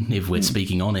everyone if we're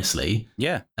speaking honestly.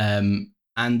 Yeah. And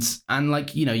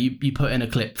like, you put in a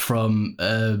clip from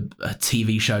a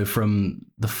TV show from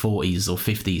the 40s or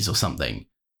 50s or something.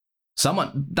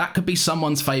 That could be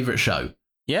someone's favorite show.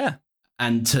 Yeah.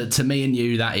 And to me and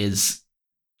you, that is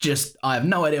just, I have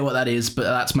no idea what that is, but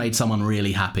that's made someone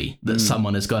really happy that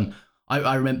someone has gone.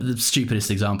 I remember the stupidest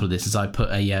example of this is I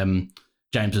put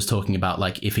James was talking about,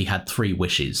 like, if he had 3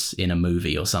 wishes in a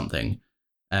movie or something.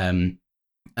 And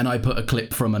I put a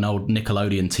clip from an old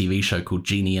Nickelodeon TV show called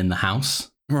Genie in the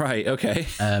House. Right. Okay.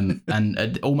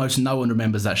 And almost no one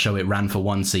remembers that show. It ran for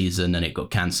 1 season and it got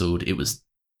cancelled. It was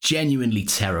genuinely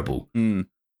terrible.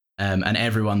 And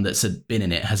everyone that's been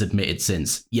in it has admitted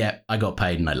since, yeah, I got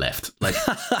paid and I left. Like,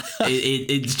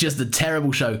 it's just a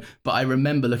terrible show. But I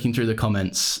remember looking through the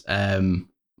comments,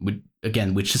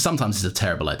 which sometimes is a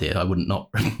terrible idea. I wouldn't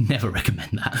never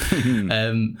recommend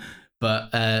that.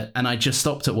 And I just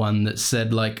stopped at one that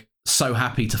said, like, so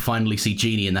happy to finally see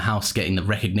Genie in the House getting the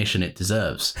recognition it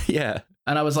deserves. Yeah.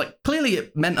 And I was like, clearly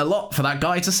it meant a lot for that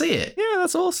guy to see it. Yeah,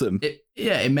 that's awesome.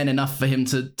 It meant enough for him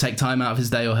to take time out of his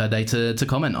day or her day to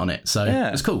comment on it. So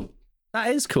it's cool. That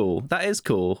is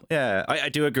cool. Yeah, I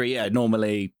do agree. Yeah,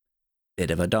 normally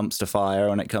bit of a dumpster fire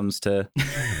when it comes to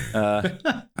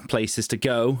places to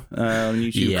go on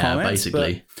YouTube comments.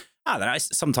 Basically. But, I don't know,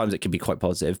 sometimes it can be quite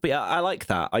positive. But yeah, I like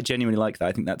that. I genuinely like that.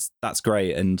 I think that's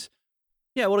great. And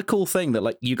yeah, what a cool thing that,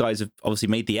 like, you guys have obviously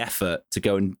made the effort to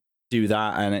go and do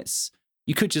that. And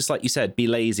you could just, like you said, be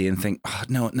lazy and think, oh,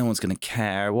 no one's going to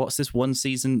care. What's this 1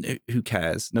 season? Who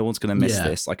cares? No one's going to miss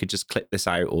this. I could just clip this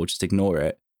out or just ignore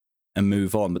it and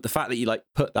move on. But the fact that you, like,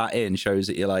 put that in shows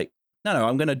that you're like, no,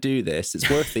 I'm going to do this. It's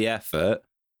worth the effort.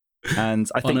 And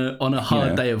I think on a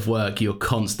hard day of work, you're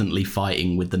constantly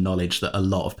fighting with the knowledge that a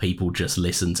lot of people just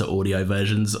listen to audio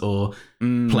versions or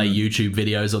play YouTube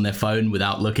videos on their phone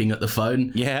without looking at the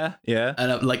phone. Yeah.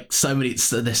 And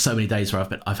there's so many days where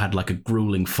I've had like a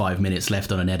grueling 5 minutes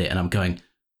left on an edit, and I'm going,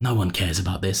 no one cares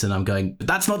about this, and I'm going, but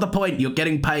that's not the point. You're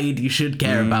getting paid. You should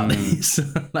care about this.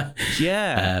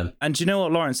 And do you know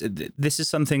what, Laurence? This is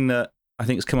something that I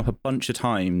think has come up a bunch of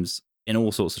times in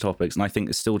all sorts of topics, and I think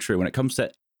it's still true when it comes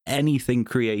to anything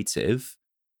creative.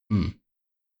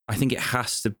 I think it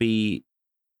has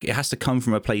to come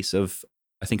from a place of,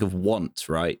 I think, of want,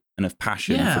 right, and of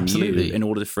passion from you in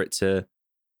order for it to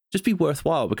just be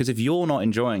worthwhile. Because if you're not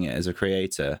enjoying it as a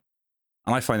creator,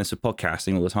 and I find this with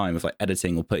podcasting all the time, with like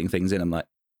editing or putting things in, I'm like,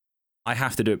 I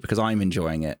have to do it because I'm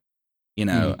enjoying it,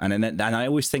 and I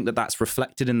always think that that's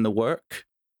reflected in the work.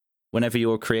 Whenever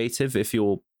you're creative, if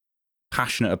you're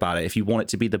passionate about it, if you want it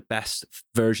to be the best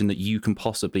version that you can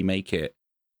possibly make it,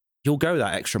 you'll go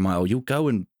that extra mile. You'll go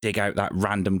and dig out that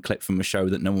random clip from a show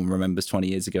that no one remembers 20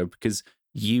 years ago because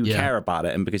you care about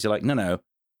it, and because you're like, no,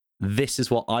 this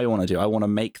is what I want to do. I want to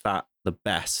make that the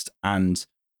best. And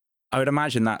I would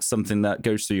imagine that's something that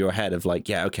goes through your head of like,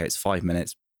 yeah, okay, it's 5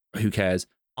 minutes. Who cares?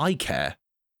 I care.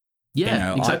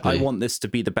 Yeah, exactly. I want this to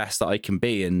be the best that I can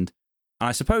be. And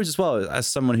I suppose as well, as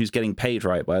someone who's getting paid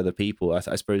right by other people, I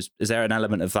suppose, is there an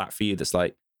element of that for you that's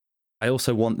like, I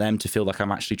also want them to feel like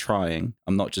I'm actually trying.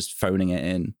 I'm not just phoning it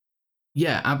in.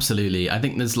 Yeah, absolutely. I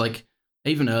think there's like,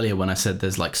 even earlier when I said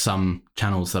there's like some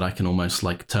channels that I can almost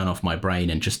like turn off my brain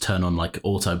and just turn on like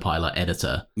autopilot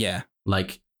editor. Yeah.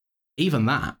 Like even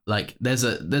that, like there's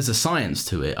a science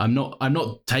to it. I'm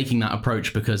not taking that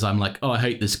approach because I'm like, oh, I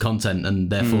hate this content and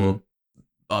therefore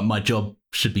my job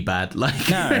should be bad. Like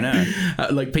no.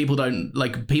 Like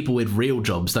people with real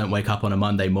jobs don't wake up on a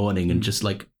Monday morning and just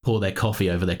like pour their coffee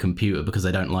over their computer because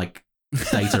they don't like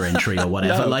data entry or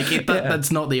whatever.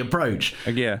 That's not the approach.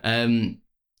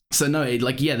 So no,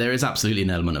 there is absolutely an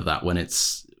element of that when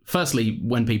it's, firstly,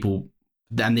 when people,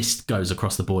 and this goes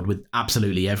across the board with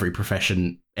absolutely every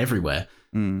profession everywhere.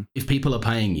 If people are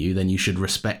paying you, then you should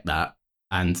respect that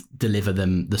and deliver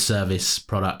them the service,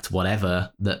 product,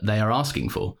 whatever that they are asking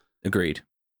for. Agreed.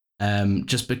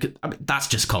 Just because that's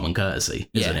just common courtesy,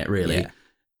 isn't it? Really.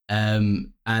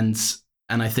 And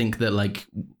I think that like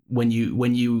when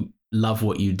you love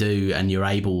what you do and you're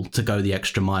able to go the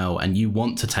extra mile and you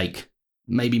want to take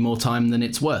maybe more time than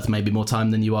it's worth, maybe more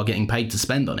time than you are getting paid to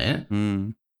spend on it,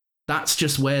 that's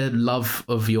just where love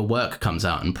of your work comes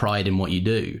out and pride in what you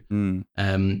do. And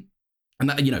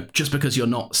that, you know, just because you're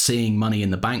not seeing money in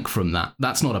the bank from that,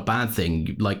 that's not a bad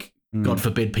thing. Like, God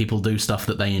forbid people do stuff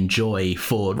that they enjoy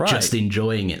for just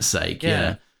enjoying its sake.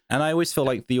 Yeah. And I always feel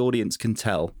like the audience can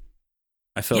tell.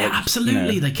 I feel like,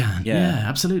 absolutely, they can. Yeah,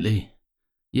 absolutely.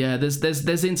 Yeah,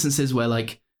 there's instances where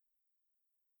like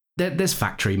there's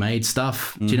factory made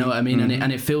stuff. Do you know what I mean?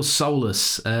 And it feels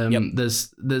soulless.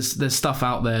 There's stuff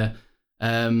out there.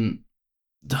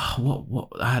 What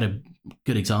I had a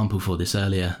good example for this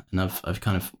earlier, and I've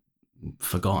kind of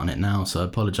forgotten it now, so I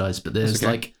apologize. But there's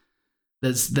like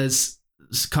there's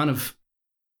kind of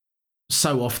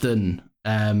so often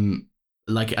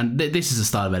like, and this is a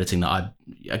style of editing that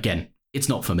again, it's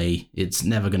not for me. It's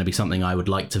never going to be something I would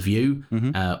like to view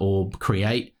or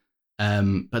create.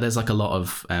 But there's like a lot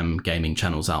of gaming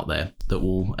channels out there that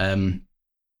will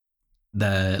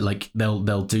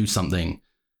they'll do something.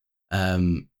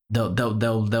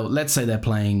 They'll let's say they're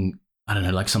playing, I don't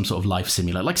know, like some sort of life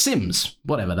simulator, like Sims,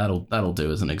 whatever. That'll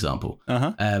do as an example.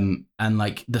 And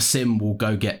like the sim will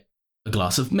go get a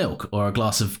glass of milk or a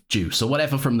glass of juice or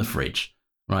whatever from the fridge,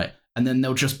 right? And then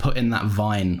they'll just put in that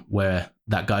vine where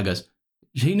that guy goes,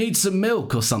 he needs some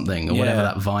milk or something, or whatever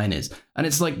that vine is. And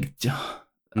it's like,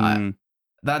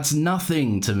 that's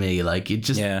nothing to me. Like, it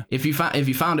just, if you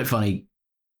found it funny,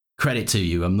 credit to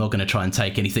you. I'm not going to try and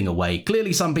take anything away.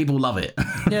 Clearly some people love it.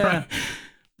 Right?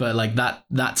 But like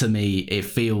that to me, it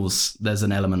feels there's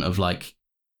an element of like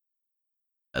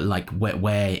where's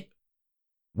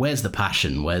the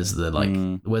passion? Where's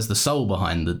the where's the soul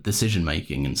behind the decision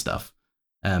making and stuff?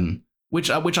 Which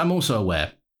I'm also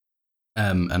aware.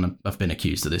 And I've been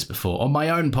accused of this before on my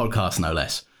own podcast, no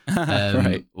less.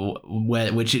 Right.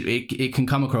 Which it can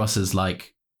come across as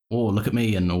like, oh, look at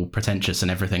me, and all pretentious and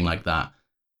everything like that.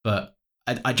 But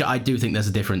I do think there's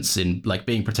a difference in like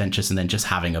being pretentious and then just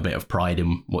having a bit of pride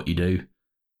in what you do.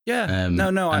 Yeah.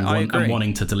 I agree. And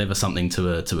wanting to deliver something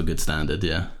to a good standard.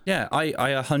 Yeah. Yeah, I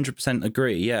 100%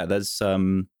 agree. Yeah, there's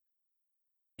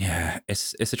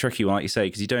it's a tricky one, like you say,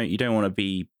 because you don't want to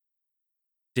be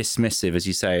dismissive, as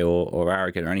you say, or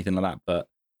arrogant or anything like that. But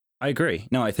I agree.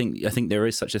 No, I think there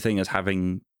is such a thing as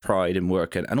having pride in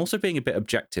work and also being a bit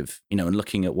objective, you know, and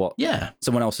looking at what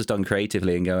someone else has done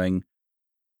creatively and going,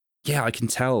 yeah, I can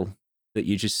tell that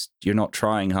you're not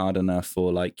trying hard enough,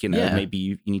 or like, you know, maybe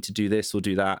you need to do this or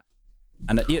do that.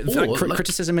 And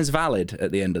criticism is valid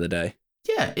at the end of the day.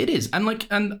 Yeah, it is.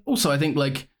 And also I think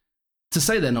like to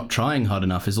say they're not trying hard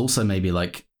enough is also maybe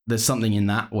like there's something in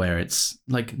that where it's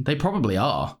like they probably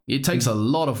are. It takes a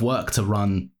lot of work to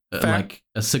run like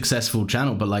a successful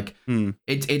channel, but like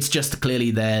it's just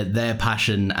clearly their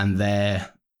passion and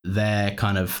their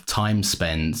kind of time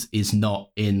spend is not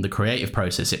in the creative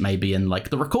process. It may be in like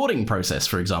the recording process,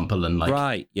 for example, and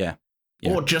like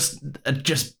or just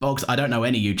bogs. I don't know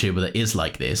any YouTuber that is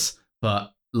like this,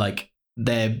 but like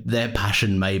their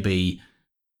passion may be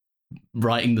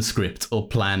writing the script or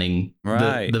planning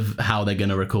the how they're going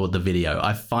to record the video.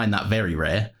 I find that very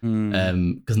rare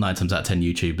because 9 times out of 10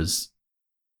 YouTubers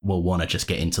will want to just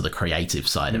get into the creative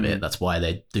side of it. That's why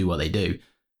they do what they do.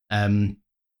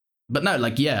 But no,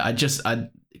 like, yeah,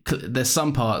 there's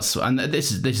some parts, and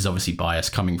this is obviously bias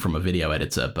coming from a video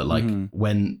editor, but like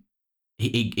when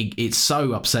it's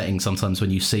so upsetting sometimes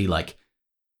when you see like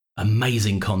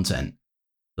amazing content,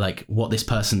 like what this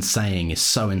person's saying is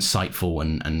so insightful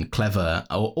and clever,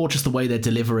 or just the way they're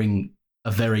delivering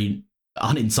a very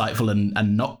uninsightful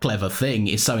and not clever thing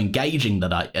is so engaging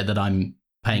that I'm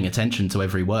paying attention to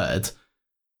every word.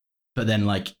 But then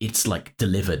like it's like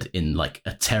delivered in like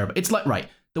a terrible. It's like, right,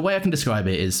 the way I can describe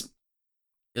it is,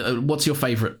 what's your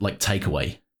favorite like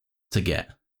takeaway to get?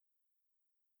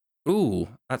 Ooh,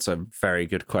 that's a very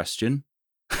good question.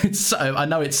 I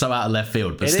know it's so out of left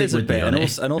field, but it stick is with me on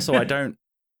it. And also I don't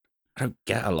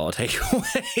get a lot of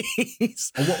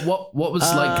takeaways. What was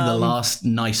like the last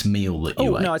nice meal that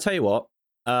you ate? No, I tell you what,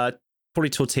 probably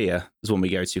tortilla is one we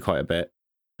go to quite a bit.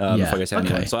 If I go to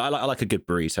anyone. So I like a good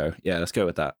burrito. Yeah, let's go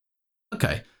with that.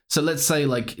 Okay. So let's say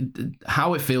like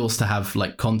how it feels to have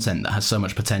like content that has so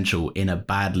much potential in a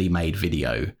badly made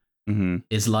video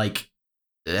is like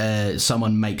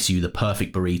someone makes you the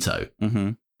perfect burrito.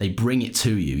 They bring it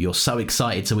to you. You're so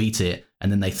excited to eat it,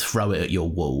 and then they throw it at your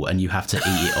wall, and you have to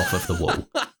eat it off of the wall.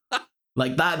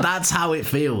 Like that's how it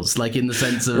feels. Like in the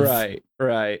sense of right.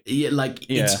 Yeah, like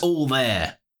it's all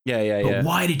there. Yeah. But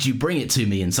why did you bring it to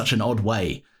me in such an odd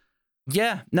way?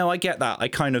 Yeah, no, I get that. I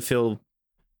kind of feel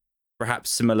perhaps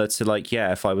similar to like,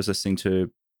 yeah, if I was listening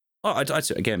to,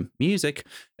 again, music.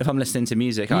 If I'm listening to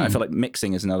music, I feel like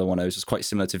mixing is another one of those. It's quite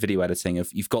similar to video editing.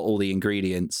 If you've got all the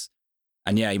ingredients,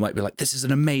 and yeah, you might be like, this is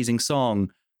an amazing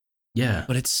song. Yeah,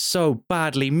 but it's so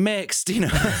badly mixed, you know.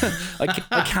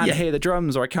 I can't hear the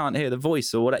drums, or I can't hear the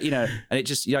voice, or whatever, you know. And it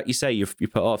just, like you say, you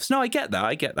put off. So no, I get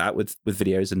that with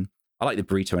videos, and I like the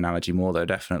burrito analogy more, though.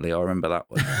 Definitely, I'll remember that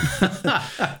one.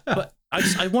 But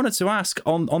I wanted to ask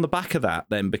on the back of that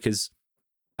then, because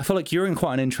I feel like you're in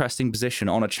quite an interesting position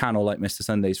on a channel like Mr.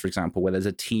 Sundays, for example, where there's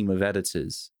a team of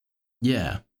editors.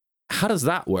 Yeah. How does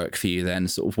that work for you then?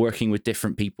 Sort of working with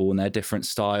different people and their different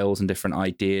styles and different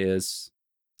ideas.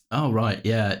 Oh right,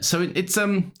 yeah. So it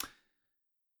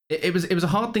was a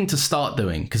hard thing to start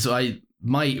doing, because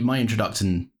my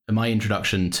introduction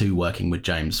to working with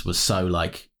James was so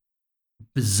like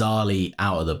bizarrely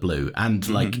out of the blue, and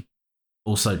like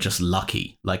also just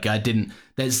lucky. Like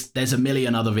there's a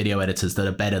million other video editors that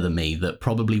are better than me that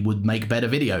probably would make better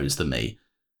videos than me.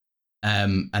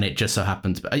 And it just so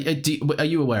happened. Are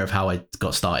you aware of how I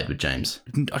got started with James?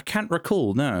 I can't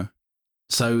recall, no.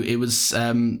 So it was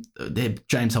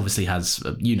James obviously has,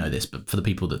 you know this, but for the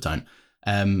people that don't,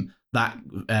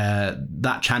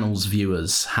 that channel's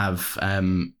viewers have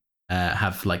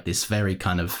like this very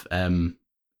kind of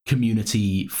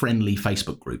community friendly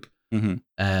Facebook group,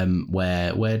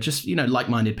 where just, you know,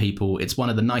 like-minded people. It's one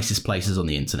of the nicest places on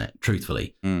the internet,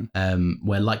 truthfully,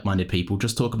 where like-minded people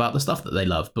just talk about the stuff that they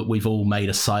love. But we've all made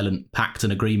a silent pact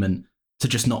and agreement to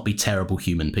just not be terrible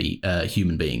human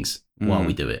beings while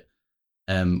we do it.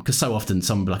 Because so often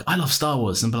someone will be like, I love Star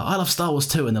Wars, and I'm like, I love Star Wars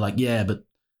too, and they're like, yeah, but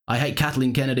I hate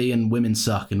Kathleen Kennedy and women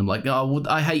suck, and I'm like, oh, well,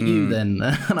 I hate you then,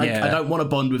 and I don't want to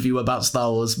bond with you about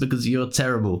Star Wars because you're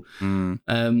terrible.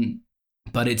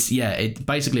 But it's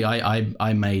basically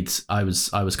I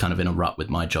was kind of in a rut with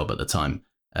my job at the time,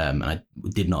 and I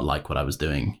did not like what I was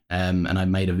doing, and I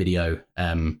made a video,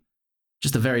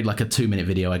 just a very like a 2-minute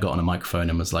video. I got on a microphone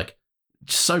and was like,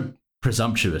 so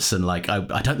presumptuous, and like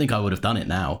I don't think I would have done it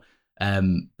now.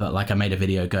 But like I made a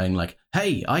video going like,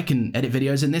 hey, I can edit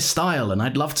videos in this style and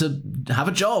I'd love to have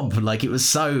a job. Like it was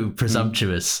so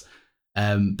presumptuous.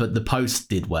 But the post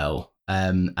did well.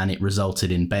 And it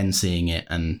resulted in Ben seeing it.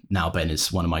 And now Ben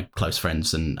is one of my close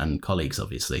friends and colleagues,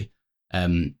 obviously.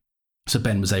 So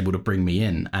Ben was able to bring me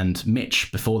in, and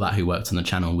Mitch, before that, who worked on the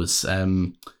channel, was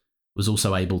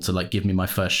also able to like give me my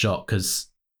first shot, because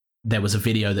there was a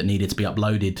video that needed to be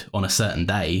uploaded on a certain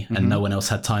day and no one else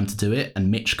had time to do it. And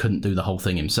Mitch couldn't do the whole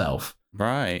thing himself.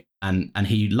 Right. And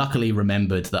he luckily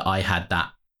remembered that I had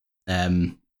that.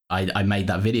 I made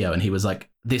that video, and he was like,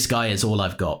 this guy is all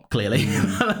I've got, clearly.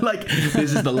 Like,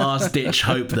 this is the last ditch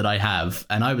hope that I have.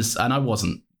 And I'm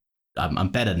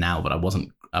better now, but I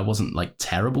wasn't like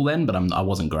terrible then, but I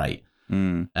wasn't great.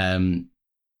 And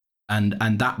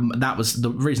that was the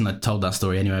reason I told that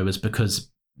story anyway, was because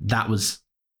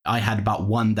I had about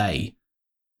 1 day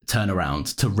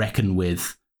turnaround to reckon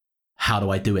with, how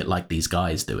do I do it like these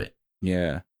guys do it?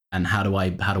 Yeah. And how do I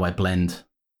blend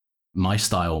my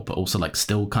style, but also like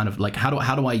still kind of like, how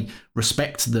do I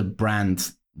respect the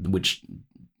brand, which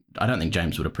I don't think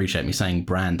James would appreciate me saying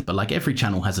brand, but like every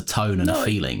channel has a tone and a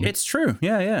feeling. It's true.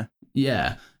 Yeah.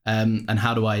 And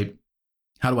how do I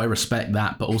respect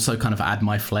that, but also kind of add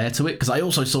my flair to it? Because I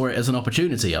also saw it as an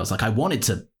opportunity. I was like, I wanted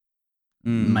to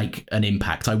make an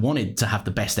impact. I wanted to have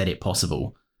the best edit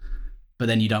possible, but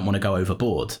then you don't want to go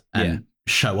overboard and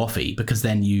show offy, because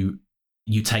then you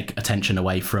take attention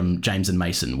away from James and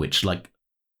Mason, which, like,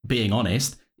 being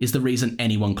honest, is the reason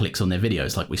anyone clicks on their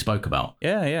videos, like we spoke about.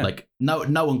 Yeah. Like no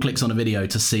one clicks on a video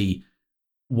to see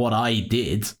what I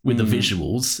did with the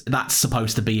visuals. That's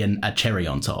supposed to be a cherry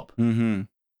on top. But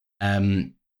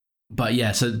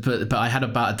yeah, but I had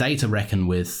about a day to reckon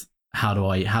with, how do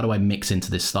I mix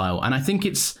into this style? And I think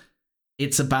it's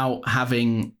about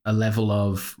having a level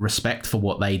of respect for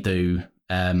what they do,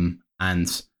 and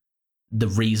the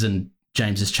reason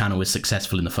James's channel is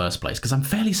successful in the first place, because I'm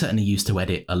fairly certain he used to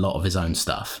edit a lot of his own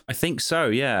stuff. I think so.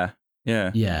 Yeah.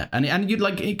 And you'd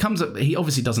like, it comes up, he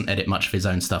obviously doesn't edit much of his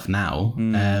own stuff now,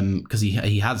 because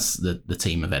he has the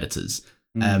team of editors.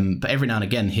 But every now and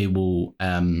again he will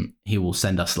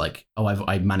send us like, oh,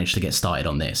 I managed to get started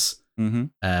on this. And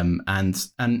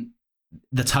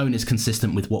the tone is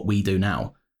consistent with what we do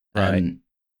now. Right. And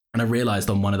I realized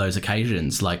on one of those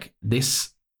occasions, like, this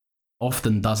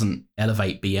often doesn't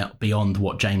elevate beyond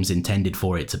what James intended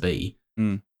for it to be.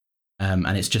 And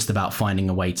it's just about finding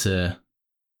a way to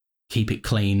keep it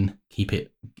clean, keep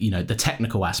it, the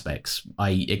technical aspects.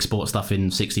 I export stuff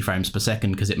in 60 frames per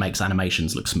second because it makes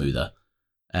animations look smoother.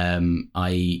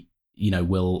 I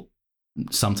will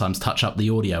sometimes touch up the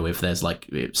audio if there's like,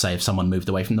 say, if someone moved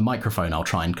away from the microphone, I'll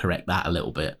try and correct that a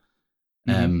little bit,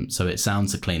 so it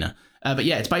sounds cleaner. But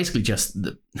yeah, it's basically just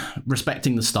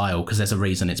respecting the style because there's a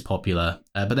reason it's popular.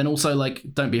 But then also like,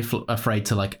 don't be afraid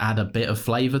to like add a bit of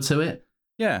flavor to it.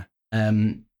 Yeah.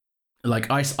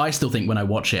 Like I still think when I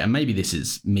watch it, and maybe this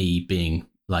is me being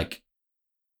like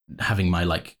having my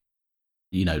like,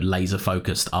 you know, laser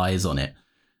focused eyes on it.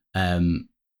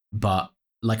 But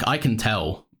like I can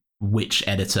tell which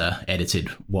editor edited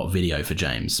what video for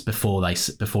James before I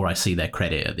see their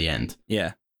credit at the end.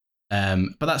 Yeah.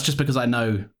 But that's just because I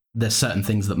know there's certain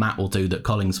things that Matt will do that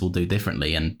Collins will do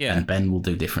differently, and Ben will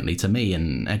do differently to me,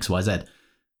 and X, Y, Z.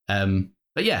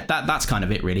 But yeah, that's kind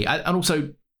of it really. And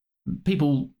also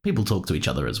people talk to each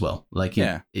other as well. Like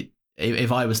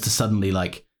if I was to suddenly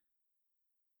like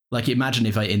imagine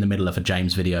if I, in the middle of a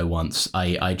James video once,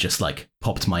 I just like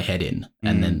popped my head in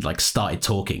and then like started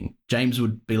talking, James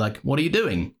would be like, "What are you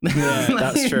doing? Yeah,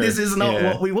 that's true. This is not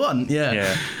what we want."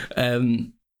 Yeah.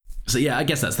 So yeah, I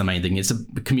guess that's the main thing. It's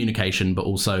a communication, but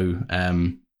also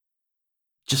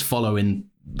just following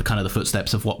the kind of the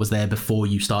footsteps of what was there before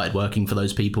you started working for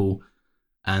those people,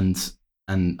 and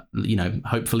you know,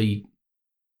 hopefully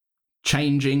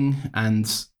changing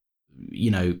and,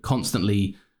 you know,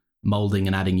 constantly molding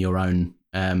and adding your own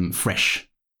fresh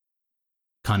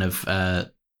kind of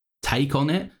take on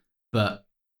it, but,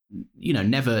 you know,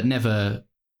 never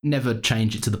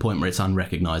change it to the point where it's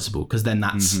unrecognizable, because then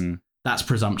that's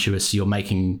presumptuous. You're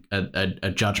making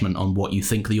a judgment on what you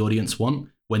think the audience want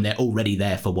when they're already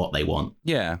there for what they want.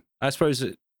 Yeah, I suppose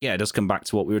it does come back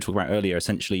to what we were talking about earlier.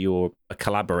 Essentially, you're a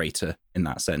collaborator in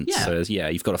that sense. Yeah. So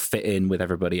you've got to fit in with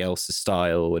everybody else's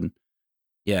style, and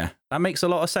yeah, that makes a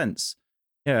lot of sense.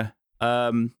 Yeah.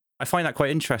 I find that quite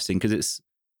interesting because it's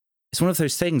one of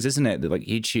those things, isn't it? That like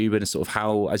YouTube and sort of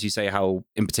how, as you say, how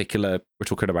in particular we're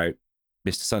talking about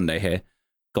Mr. Sunday here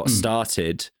got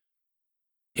started.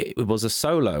 It was a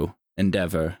solo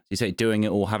endeavor. You say doing it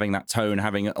all, having that tone,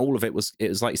 having all of it was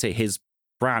like you say his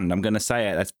brand. I'm going to say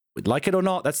it. That's, like it or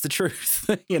not, that's the truth.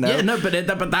 You know. Yeah, no, but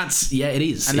that's it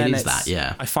is. And it is that.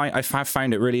 Yeah, I have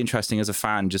found it really interesting as a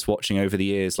fan, just watching over the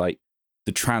years, like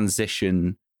the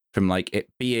transition from like it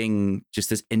being just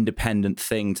this independent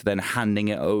thing to then handing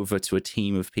it over to a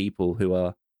team of people who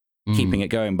are keeping it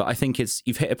going. But I think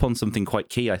you've hit upon something quite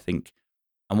key, I think.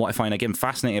 And what I find, again,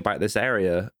 fascinating about this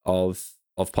area of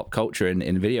pop culture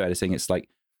in video editing, it's like,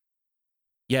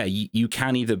 yeah, you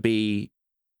can either be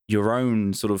your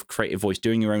own sort of creative voice,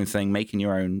 doing your own thing, making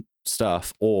your own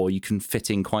stuff, or you can fit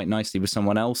in quite nicely with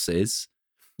someone else's.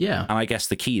 Yeah. And I guess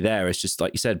the key there is just,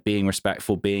 like you said, being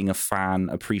respectful, being a fan,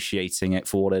 appreciating it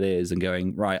for what it is, and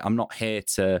going, right, I'm not here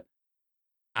to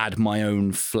add my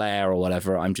own flair or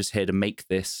whatever. I'm just here to make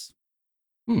this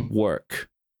work.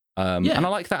 And I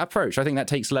like that approach. I think that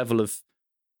takes a level of,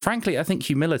 frankly, I think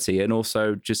humility, and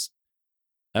also just,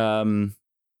 what's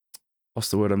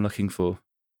the word I'm looking for?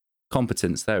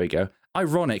 Competence. There we go.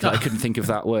 Ironic that I couldn't think of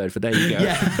that word, but there you go.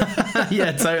 Yeah,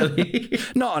 yeah, totally.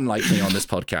 Not unlike me on this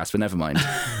podcast, but never mind.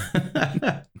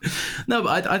 No,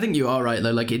 but I think you are right,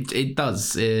 though. Like, it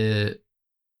does. It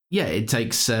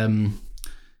takes...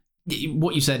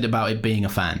 what you said about it being a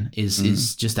fan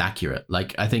is just accurate.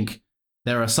 Like, I think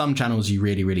there are some channels you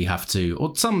really, really have to...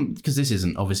 Or some... Because this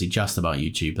isn't obviously just about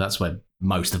YouTube. That's where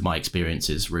most of my experience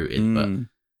is rooted.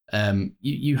 But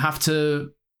you have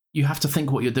to... You have to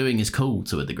think what you're doing is cool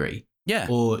to a degree. Yeah.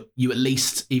 Or you at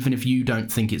least, even if you don't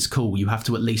think it's cool, you have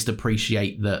to at least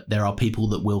appreciate that there are people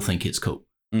that will think it's cool.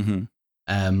 Mm-hmm.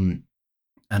 And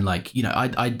like, you know,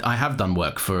 I have done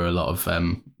work for a lot of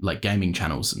like gaming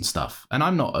channels and stuff. And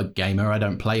I'm not a gamer. I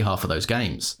don't play half of those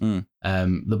games.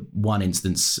 The one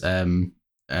instance, I'm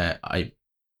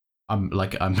terrible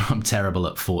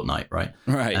at Fortnite, right?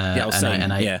 Right.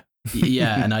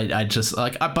 Yeah, and I just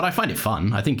like, but I find it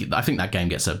fun. I think that game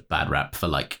gets a bad rap for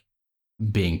like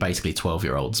being basically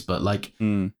 12-year-olds, but like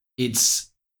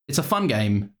it's a fun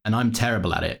game, and I'm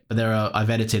terrible at it. But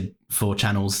I've edited for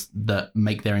channels that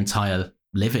make their entire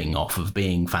living off of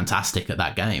being fantastic at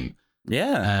that game.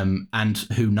 Yeah, and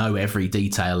who know every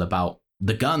detail about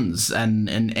the guns and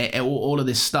all of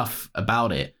this stuff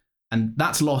about it, and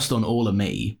that's lost on all of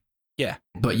me. Yeah,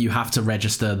 but you have to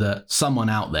register that someone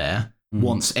out there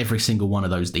wants every single one of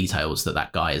those details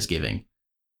that guy is giving.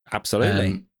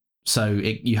 Absolutely. So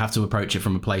you have to approach it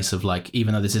from a place of like,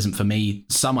 even though this isn't for me,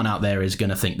 someone out there is going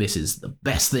to think this is the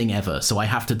best thing ever. So I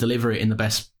have to deliver it in the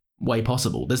best way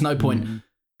possible. There's no point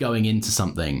going into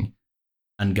something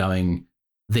and going,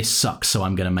 this sucks, so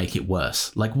I'm going to make it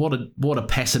worse. Like, what a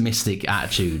pessimistic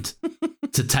attitude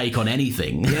to take on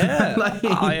anything. Yeah,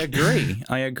 I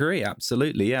agree.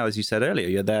 Absolutely. Yeah, as you said earlier,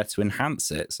 you're there to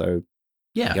enhance it. So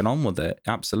yeah, get on with it.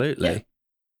 Absolutely.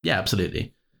 Yeah,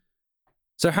 absolutely.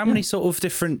 So how many sort of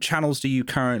different channels do you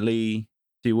currently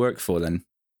do work for then?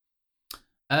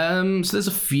 So there's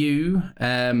a few.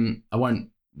 I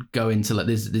won't go into like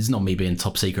this. This is not me being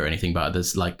top secret or anything, but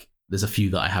there's a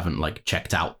few that I haven't like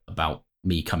checked out about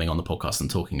me coming on the podcast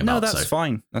and talking about. No, that's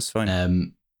fine. That's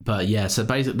fine. But yeah, so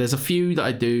basically, there's a few that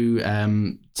I do.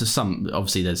 To some,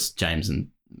 obviously, there's James and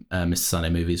Mr. Sunday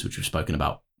Movies, which we've spoken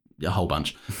about a whole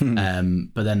bunch.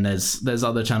 But then there's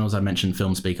other channels I mentioned.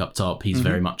 Film Speak up top. He's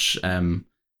very much.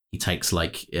 He takes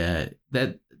like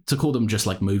to call them just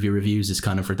like movie reviews is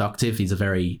kind of reductive. He's a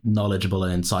very knowledgeable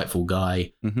and insightful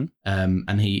guy,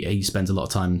 and he spends a lot of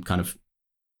time kind of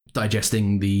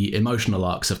digesting the emotional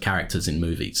arcs of characters in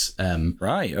movies.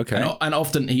 Right. Okay.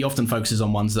 And he often focuses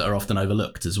on ones that are often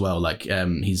overlooked as well. Like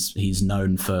he's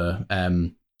known for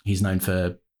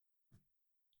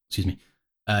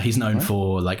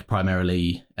like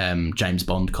primarily James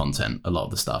Bond content. A lot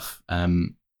of the stuff.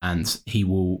 And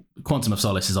Quantum of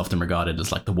Solace is often regarded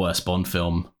as like the worst Bond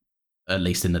film, at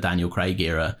least in the Daniel Craig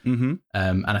era. And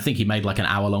I think he made like an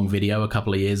hour-long video a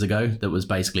couple of years ago that was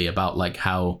basically about like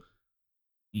how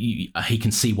he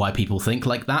can see why people think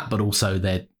like that, but also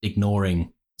they're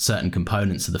ignoring certain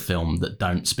components of the film that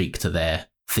don't speak to their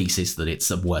thesis that it's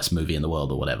the worst movie in the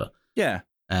world or whatever. Yeah.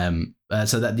 So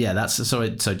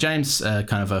James,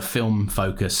 kind of a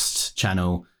film-focused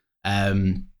channel, a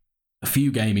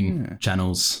few gaming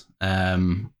channels,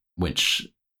 which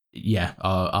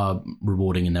are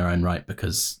rewarding in their own right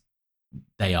because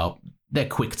they're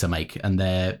quick to make and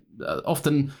they're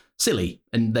often silly,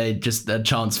 and they're just a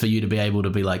chance for you to be able to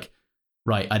be like,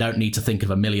 right, I don't need to think of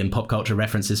a million pop culture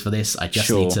references for this. I just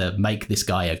need to make this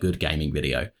guy a good gaming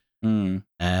video. And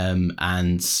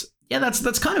yeah,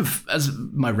 that's kind of, as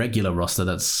my regular roster,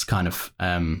 that's kind of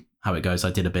how it goes.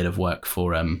 I did a bit of work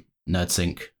for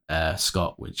NerdSync,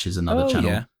 Scott, which is another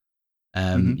channel.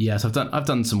 Yeah. So I've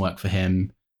done some work for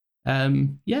him.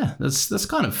 Yeah, that's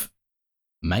kind of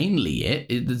mainly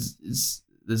it.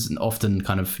 There's often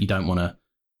kind of, you don't want to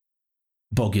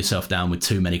bog yourself down with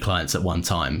too many clients at one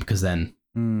time because then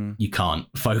you can't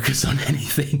focus on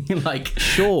anything. Like,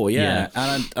 sure, yeah.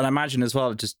 And I imagine as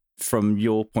well, just from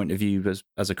your point of view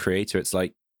as a creator, it's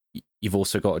like you've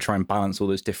also got to try and balance all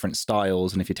those different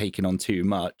styles, and if you're taking on too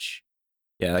much,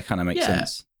 that kind of makes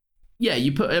sense. Yeah,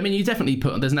 you definitely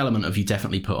there's an element of you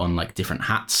definitely put on like different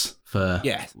hats for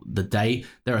the day.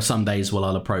 There are some days where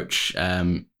I'll approach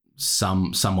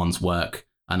someone's work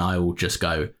and I will just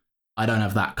go, I don't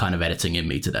have that kind of editing in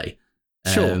me today.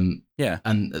 Sure. Yeah.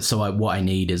 And so what I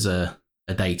need is a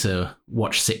day to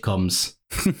watch sitcoms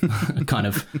kind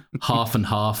of half and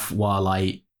half while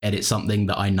I edit something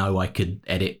that I know I could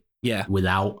edit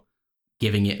without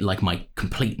giving it like my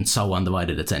complete and sole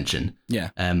undivided attention.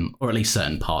 Yeah. Or at least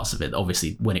certain parts of it.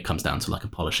 Obviously, when it comes down to like a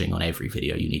polishing on every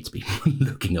video, you need to be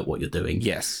looking at what you're doing.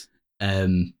 Yes.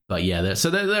 But yeah,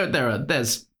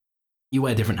 there's you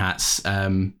wear different hats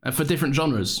for different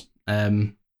genres.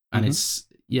 And it's,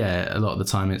 a lot of the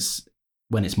time it's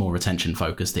when it's more attention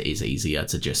focused, it is easier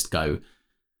to just go,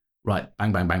 right,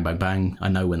 bang, bang, bang, bang, bang. I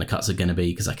know when the cuts are going to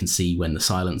be because I can see when the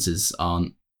silences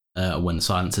aren't, when the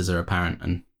silences are apparent.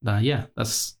 And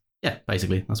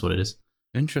basically that's what it is.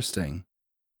 Interesting.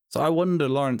 So I wonder,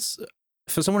 Laurence,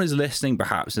 for someone who's listening,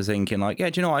 perhaps is thinking like, do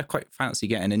you know, I quite fancy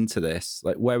getting into this.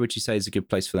 Like, where would you say is a good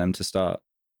place for them to start?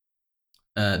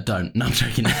 Don't. No, I'm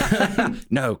joking.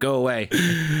 No, go away.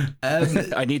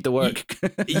 I need the work.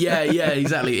 yeah,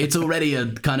 exactly. It's already a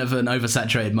kind of an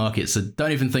oversaturated market, so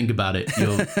don't even think about it.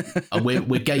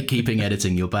 We're gatekeeping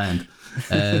editing. You're banned.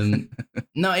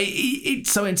 No,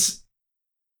 it's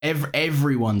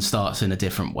everyone starts in a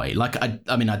different way. Like I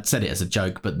mean, I'd said it as a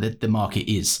joke, but the market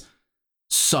is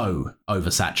so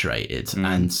oversaturated,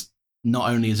 and not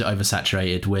only is it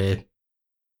oversaturated,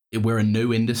 we're a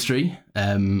new industry.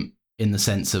 In the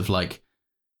sense of like,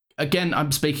 again,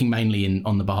 I'm speaking mainly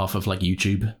on the behalf of like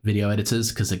YouTube video editors,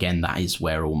 because again, that is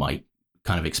where all my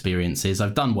kind of experience is.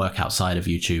 I've done work outside of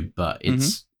YouTube, but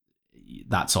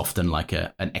that's often like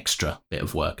an extra bit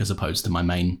of work as opposed to my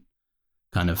main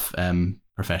kind of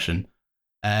profession.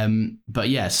 But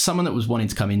yeah, someone that was wanting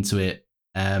to come into it,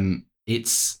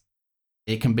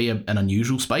 it can be an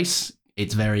unusual space.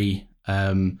 It's very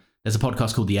there's a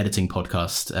podcast called The Editing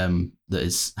Podcast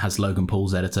that has Logan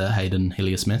Paul's editor, Hayden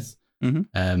Hillier-Smith.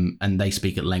 And they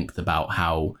speak at length about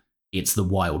how it's the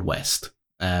Wild West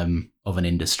of an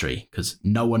industry because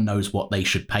no one knows what they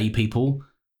should pay people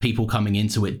people coming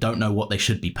into it don't know what they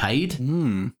should be paid.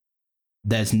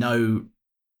 There's no,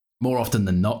 more often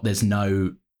than not, there's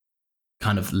no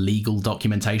kind of legal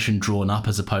documentation drawn up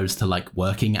as opposed to like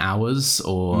working hours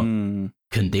or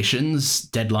conditions.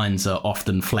 Deadlines are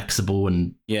often flexible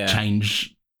and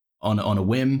change on a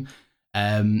whim.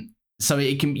 So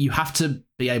you have to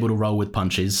be able to roll with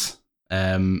punches.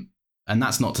 And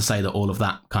that's not to say that all of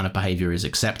that kind of behavior is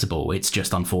acceptable. It's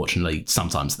just unfortunately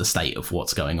sometimes the state of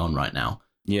what's going on right now.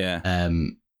 Yeah.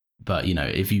 But you know,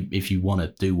 if you want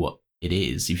to do what it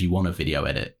is, if you want to video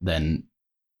edit, then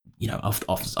you know,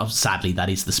 sadly that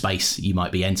is the space you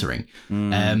might be entering.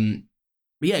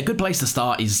 But yeah, a good place to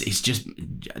start is just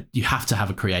you have to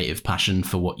have a creative passion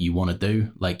for what you want to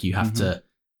do. Like you have to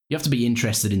be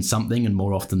interested in something, and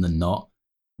more often than not,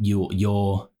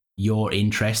 your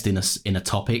interest in a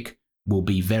topic will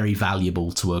be very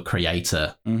valuable to a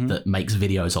creator that makes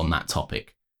videos on that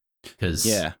topic. Because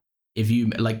if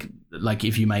you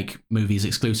if you make movies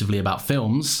exclusively about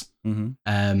films,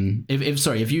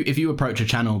 if you approach a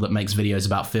channel that makes videos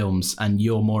about films and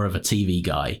you're more of a TV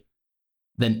guy,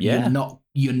 then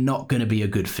you're not going to be a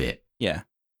good fit. Yeah.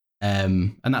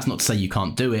 And that's not to say you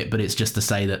can't do it, but it's just to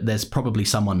say that there's probably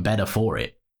someone better for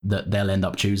it that they'll end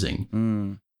up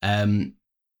choosing.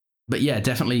 But yeah,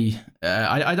 definitely.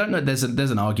 I don't know. There's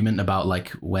an argument about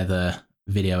like whether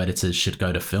video editors should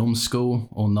go to film school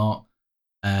or not.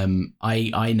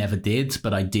 I never did,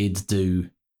 but I did do.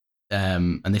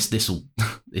 And this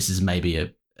is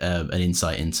maybe an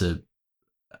insight into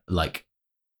like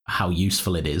how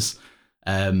useful it is.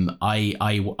 I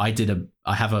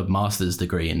have a master's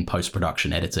degree in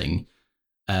post-production editing.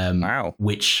 Wow.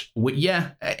 Which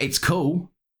it's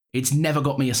cool. It's never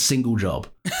got me a single job.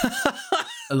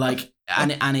 Like,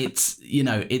 and it's, you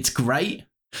know, it's great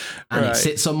and it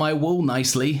sits on my wall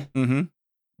nicely.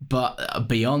 But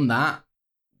beyond that,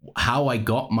 how I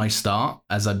got my start,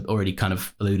 as I already kind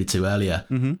of alluded to earlier,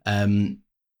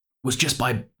 was just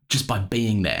by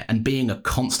being there and being a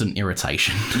constant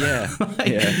irritation.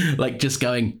 Like just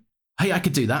going, hey, I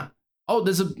could do that. Oh,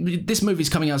 this movie's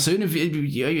coming out soon. If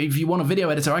you want a video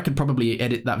editor, I could probably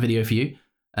edit that video for you.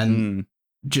 And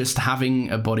just having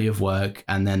a body of work,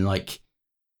 and then like,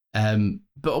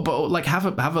 but like have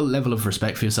a level of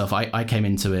respect for yourself. I came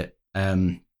into it,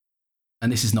 and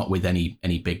this is not with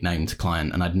any big named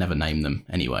client, and I'd never name them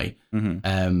anyway.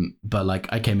 But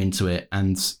like I came into it,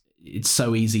 and it's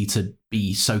so easy to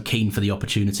be so keen for the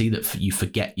opportunity that you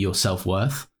forget your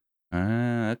self-worth.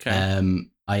 Okay.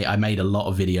 I made a lot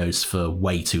of videos for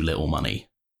way too little money.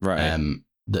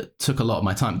 That took a lot of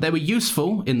my time. They were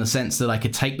useful in the sense that I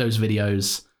could take those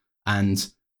videos and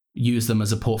use them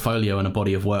as a portfolio and a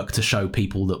body of work to show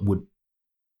people that would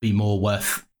be more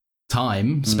worth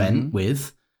time spent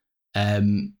with.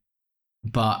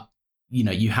 But you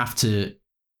know, you have to.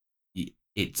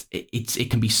 It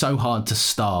can be so hard to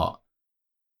start,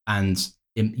 and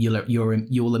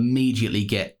you'll immediately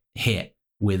get hit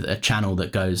with a channel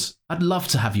that goes, "I'd love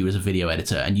to have you as a video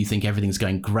editor," and you think everything's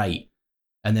going great,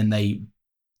 and then they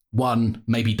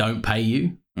maybe don't pay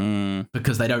you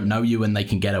because they don't know you and they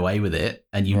can get away with it,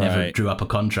 and you never drew up a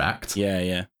contract.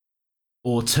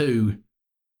 Or two,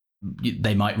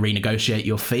 they might renegotiate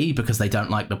your fee because they don't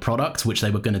like the product, which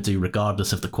they were going to do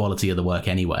regardless of the quality of the work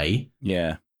anyway.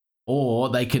 Or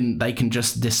they can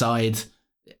just decide,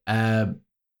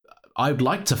 I'd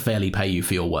like to fairly pay you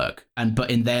for your work, but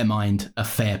in their mind, a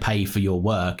fair pay for your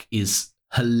work is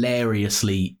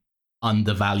hilariously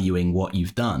undervaluing what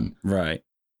you've done.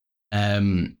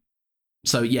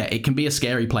 So yeah, it can be a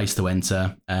scary place to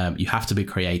enter. You have to be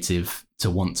creative to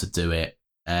want to do it.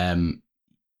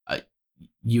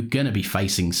 You're going to be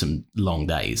facing some long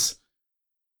days.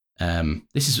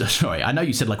 This is, sorry, I know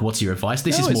you said like, what's your advice?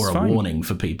 This is more a warning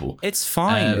for people. It's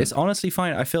fine. It's honestly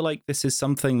fine. I feel like this is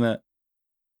something that,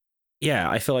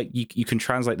 I feel like you can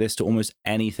translate this to almost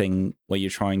anything where you're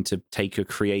trying to take a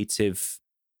creative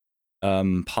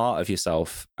part of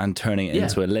yourself and turning it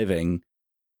into a living.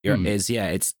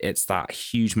 It's that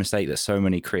huge mistake that so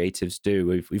many creatives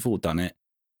do. We've all done it.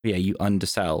 But you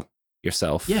undersell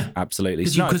yourself. Absolutely.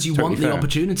 Because you want the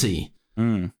opportunity.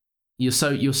 You're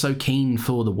so keen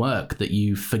for the work that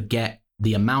you forget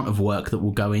the amount of work that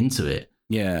will go into it.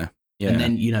 And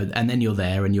then you're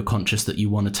there and you're conscious that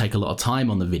you want to take a lot of time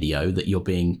on the video that you're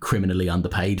being criminally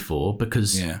underpaid for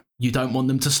because you don't want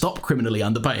them to stop criminally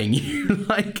underpaying you.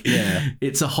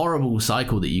 It's a horrible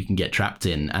cycle that you can get trapped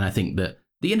in. And I think that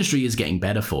the industry is getting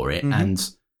better for it. And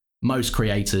most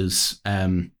creators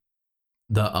that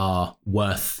are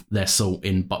worth their salt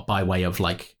in by way of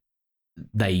like,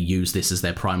 they use this as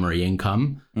their primary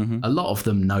income. A lot of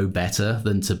them know better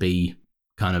than to be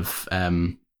kind of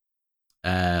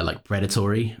like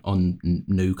predatory on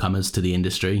newcomers to the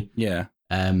industry. Yeah.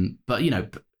 But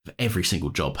every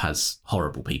single job has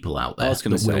horrible people out there that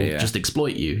will just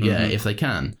exploit you, if they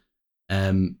can.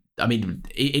 I mean,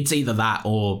 it's either that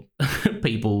or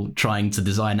people trying to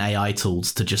design AI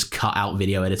tools to just cut out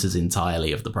video editors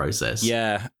entirely of the process.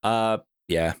 Yeah.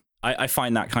 I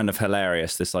find that kind of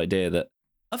hilarious, this idea that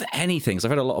of anything. So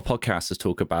I've heard a lot of podcasters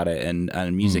talk about it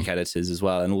and music editors as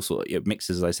well. And also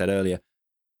mixers, as I said earlier,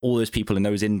 all those people in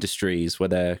those industries where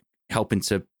they're helping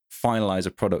to finalize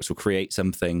a product or create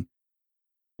something.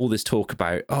 All this talk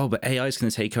about, but AI is going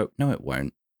to take over. No, it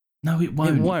won't. No, it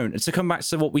won't. It won't. And to come back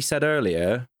to what we said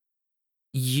earlier,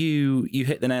 you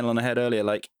hit the nail on the head earlier.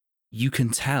 Like, you can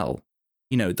tell,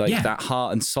 that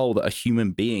heart and soul that a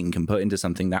human being can put into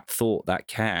something, that thought, that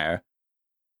care.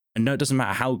 And no, it doesn't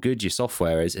matter how good your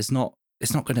software is. It's not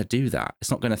going to do that. It's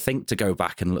not going to think to go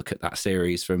back and look at that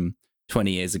series from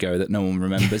 20 years ago that no one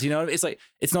remembers. It's like,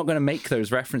 it's not going to make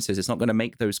those references. It's not going to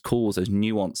make those calls, those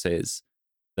nuances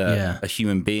that a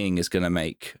human being is going to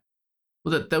make.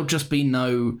 Well, there'll just be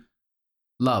no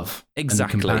love and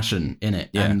compassion in it,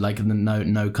 and like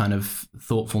no kind of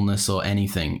thoughtfulness or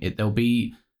anything. There'll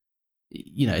be,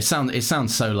 it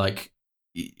sounds so like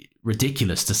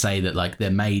ridiculous to say that like they're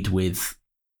made with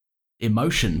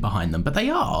emotion behind them, but they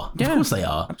are. Of course they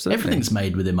are. Absolutely. Everything's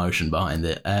made with emotion behind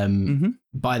it.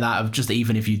 By that of just,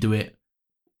 even if you do it,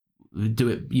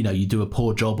 you do a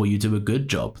poor job or you do a good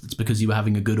job, it's because you were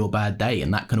having a good or bad day,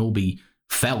 and that can all be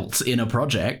felt in a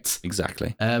project.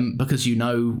 Exactly. Because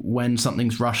when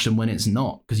something's rushed and when it's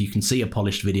not, because you can see a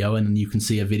polished video and then you can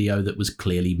see a video that was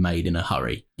clearly made in a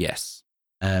hurry. Yes.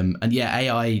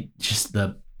 AI, just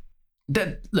look,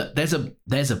 there's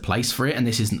a place for it, and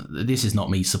this is not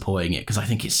me supporting it because I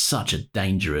think it's such a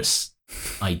dangerous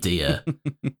idea.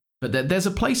 But there's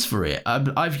a place for it.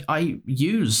 I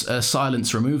use a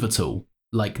silence remover tool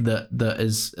like that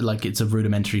is like, it's a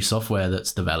rudimentary software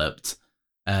that's developed.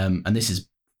 And this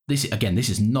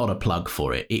is not a plug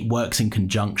for it. It works in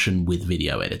conjunction with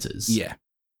video editors. Yeah.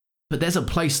 But there's a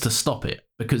place to stop it,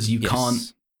 because you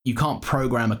can't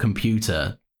program a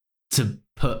computer to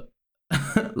put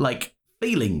like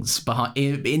feelings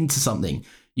into something.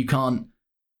 You can't.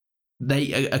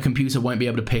 A computer won't be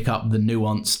able to pick up the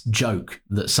nuanced joke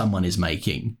that someone is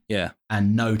making. Yeah.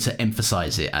 And know to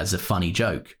emphasize it as a funny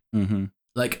joke. Mm-hmm.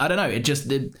 Like, I don't know.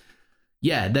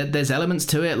 There's elements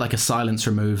to it, like a silence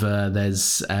remover.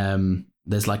 There's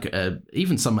like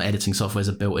even some editing softwares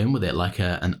are built in with it, like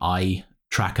an eye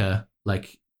tracker,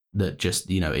 like that.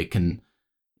 Just it can,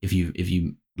 if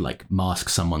you like mask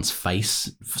someone's face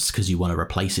because you want to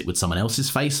replace it with someone else's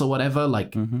face or whatever,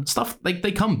 like stuff.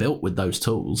 They come built with those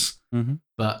tools,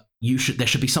 but there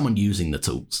should be someone using the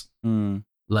tools.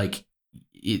 Like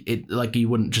like you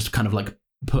wouldn't just kind of like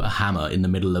put a hammer in the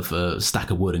middle of a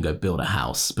stack of wood and go build a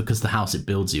house, because the house it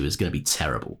builds you is going to be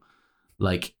terrible.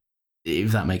 Like,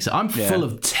 if that makes sense. I'm full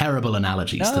of terrible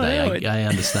analogies today. I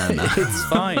understand that. It's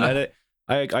fine.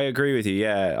 I agree with you.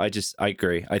 Yeah, I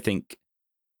agree. I think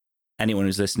anyone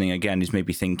who's listening again is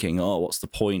maybe thinking, what's the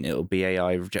point? It'll be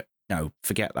AI. No,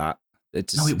 forget that.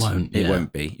 It won't. It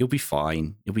won't be. You'll be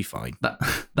fine. You'll be fine.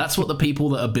 That's what the people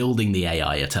that are building the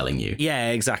AI are telling you.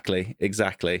 Yeah, exactly.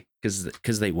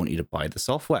 Because they want you to buy the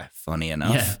software. Funny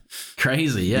enough. Yeah,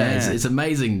 crazy. Yeah. It's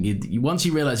amazing. Once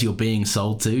you realize you're being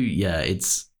sold to,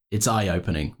 it's eye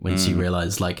opening. Once you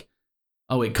realize, like,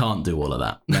 it can't do all of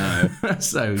that. No.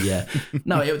 So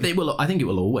no, it will. I think it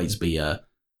will always be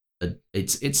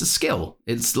it's a skill.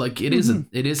 It's like it is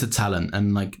a talent,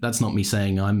 and like that's not me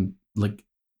saying I'm like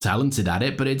talented at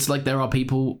it, but it's like there are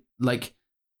people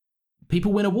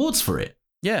win awards for it.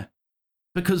 Yeah.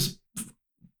 Because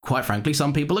quite frankly,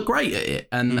 some people are great at it,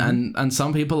 and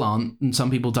some people aren't, and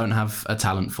some people don't have a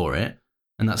talent for it.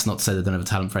 And that's not to say they don't have a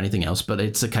talent for anything else, but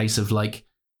it's a case of like,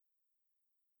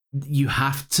 you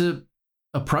have to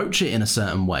approach it in a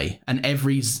certain way, and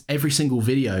every single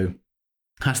video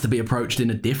has to be approached in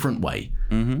a different way.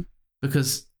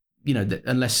 Because,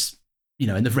 unless,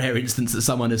 in the rare instance that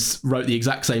someone has wrote the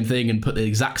exact same thing and put the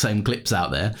exact same clips out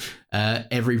there,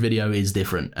 every video is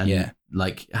different. And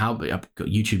like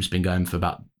YouTube's been going for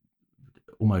about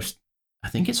I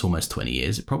think it's almost 20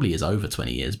 years. It probably is over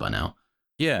 20 years by now.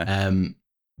 Yeah.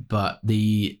 But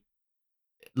there's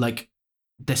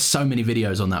so many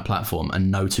videos on that platform, and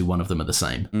no one of them are the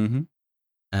same.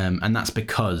 And that's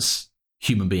because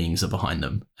human beings are behind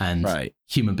them, and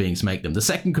human beings make them. The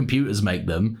second computers make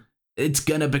them, it's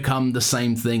going to become the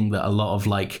same thing that a lot of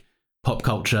like pop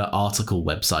culture article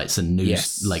websites and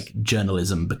news, like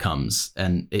journalism becomes.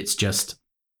 And it's just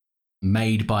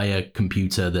made by a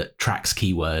computer that tracks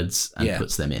keywords and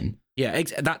puts them in. Yeah,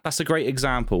 that's a great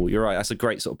example. You're right. That's a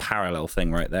great sort of parallel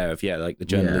thing right there of, like the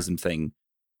journalism thing.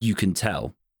 You can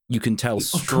tell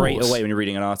straight away when you're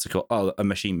reading an article, oh, a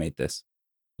machine made this.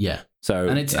 Yeah. So,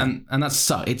 and it's and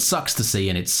it sucks to see,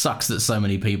 and it sucks that so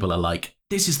many people are like,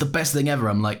 this is the best thing ever.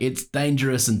 I'm like, it's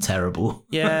dangerous and terrible.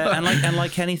 Yeah, and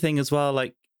like anything as well,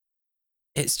 like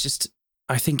it's just,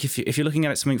 I think if you're looking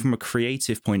at it something from a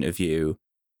creative point of view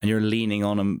and you're leaning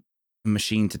on a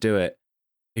machine to do it,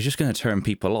 it's just going to turn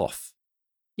people off.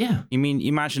 Yeah. You mean,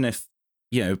 imagine if,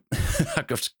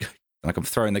 like I'm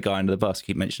throwing the guy under the bus,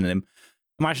 keep mentioning him.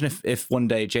 Imagine if one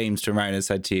day James turned around and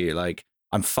said to you, like,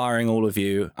 I'm firing all of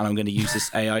you and I'm going to use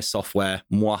this AI software,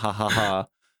 mwahahaha.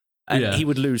 And he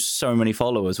would lose so many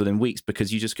followers within weeks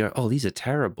because you just go, oh, these are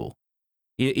terrible.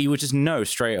 You would just know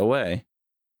straight away.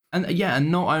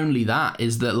 And not only that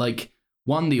is that, like,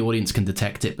 one, the audience can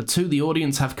detect it, but two, the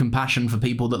audience have compassion for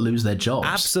people that lose their jobs.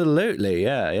 Absolutely,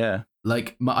 yeah.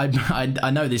 Like,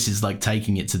 I know this is like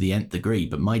taking it to the nth degree,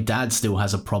 but my dad still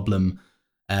has a problem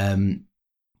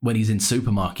when he's in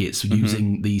supermarkets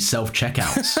using the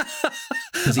self-checkouts.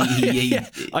 Because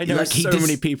I know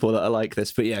many people that are like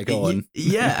this, but yeah, go on.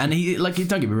 Yeah, and he don't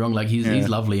get me wrong, like he's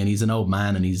lovely and he's an old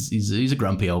man and he's a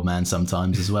grumpy old man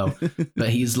sometimes as well. But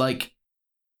he's like,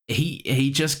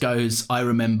 he just goes, I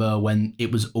remember when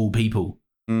it was all people,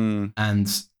 and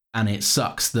it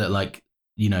sucks that, like,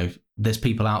 there's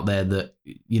people out there that,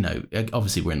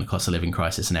 obviously we're in the cost of living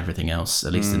crisis and everything else,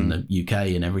 at least in the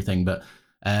UK and everything, but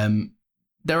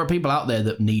there are people out there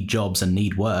that need jobs and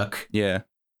need work. Yeah.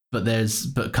 But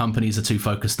companies are too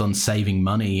focused on saving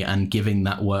money and giving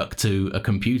that work to a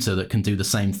computer that can do the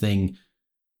same thing.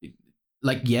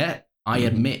 Like, I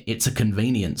admit it's a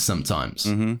convenience sometimes,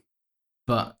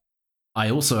 but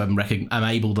I also am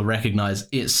able to recognize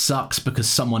it sucks because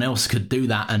someone else could do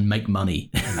that and make money.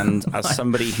 And as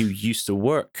somebody who used to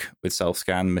work with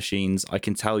self-scan machines, I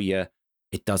can tell you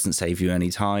it doesn't save you any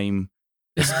time.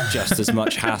 It's just as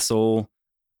much hassle.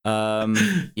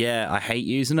 I hate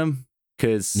using them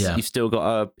because you've still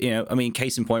got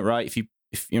case in point, right? If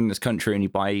you're in this country and you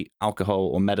buy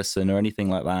alcohol or medicine or anything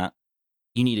like that,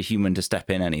 you need a human to step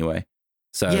in anyway.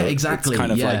 So exactly. It's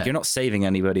kind of like you're not saving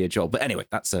anybody a job. But anyway,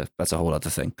 that's a whole other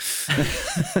thing.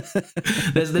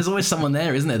 There's always someone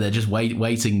there, isn't there? They're just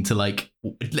waiting to, like.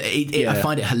 I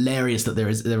find it hilarious that there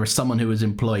is someone who is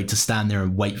employed to stand there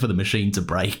and wait for the machine to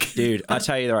break. Dude, I'll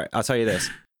tell you this.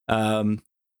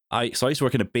 I used to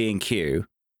work in a B&Q,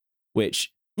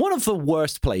 which one of the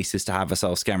worst places to have a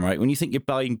self-scan, right? When you think you're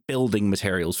buying building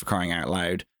materials, for crying out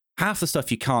loud, half the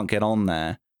stuff you can't get on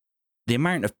there. The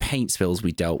amount of paint spills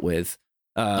we dealt with.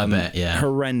 I bet,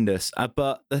 horrendous.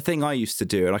 But the thing I used to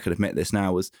do, and I could admit this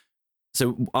now, was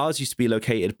so ours used to be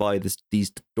located by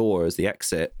these doors, the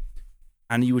exit,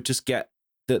 and you would just get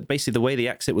basically the way the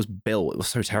exit was built. It was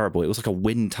so terrible. It was like a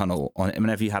wind tunnel on it.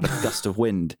 Whenever you had a gust of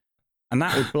wind, and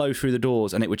that would blow through the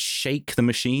doors, and it would shake the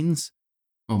machines.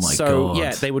 Oh my god! So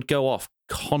yeah, they would go off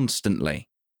constantly.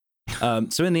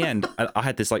 So in the end, I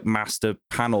had this like master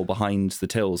panel behind the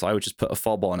tills. I would just put a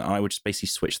fob on, and I would just basically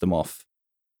switch them off.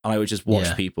 And I would just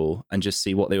watch people and just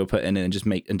see what they were putting in and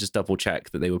just double check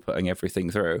that they were putting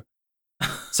everything through.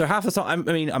 So half the time,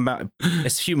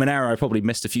 it's human error. I probably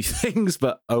missed a few things,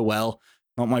 but oh well,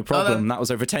 not my problem. That was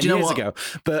over 10 years ago.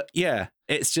 But yeah,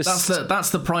 it's just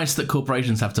that's the price that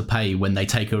corporations have to pay when they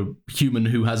take a human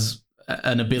who has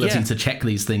an ability to check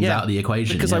these things out of the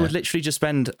equation. Because I would literally just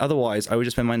spend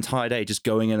my entire day just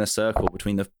going in a circle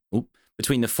between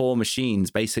the four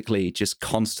machines, basically just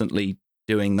constantly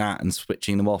doing that and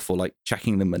switching them off or like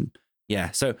checking them. And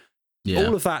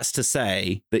all of that's to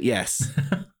say that yes,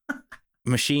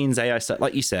 machines, AI stuff,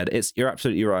 like you said, you're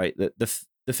absolutely right that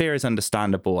the fear is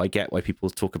understandable. I get why people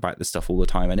talk about this stuff all the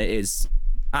time, and it is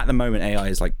at the moment AI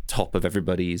is like top of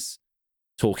everybody's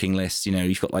talking list.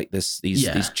 You've got like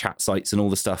these chat sites and all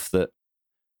the stuff that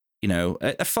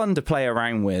are fun to play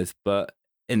around with, but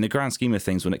in the grand scheme of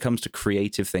things, when it comes to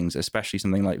creative things, especially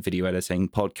something like video editing,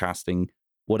 podcasting,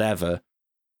 whatever,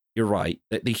 you're right.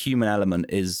 The human element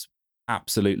is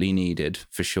absolutely needed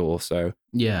for sure. So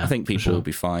I think people will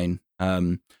be fine.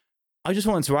 I just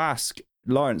wanted to ask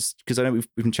Laurence, because I know we've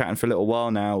been chatting for a little while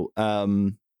now,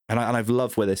 and I've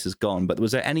loved where this has gone. But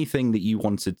was there anything that you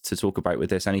wanted to talk about with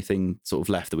this? Anything sort of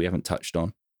left that we haven't touched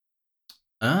on?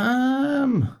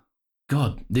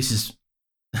 God, this is.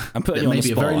 I'm putting you on the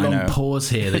spot, a very long pause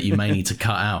here that you may need to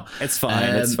cut out. It's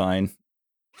fine. It's fine.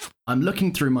 I'm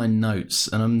looking through my notes,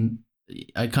 and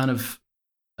I kind of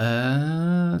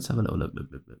let's have a little look.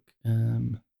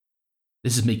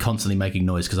 This is me constantly making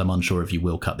noise because I'm unsure if you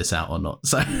will cut this out or not.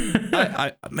 So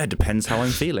It depends how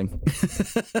I'm feeling.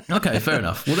 okay, fair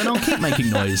enough. Well, then I'll keep making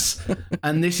noise,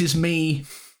 and this is me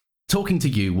talking to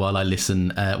you while I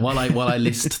listen, while I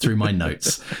list through my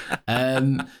notes.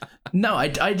 No,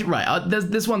 right.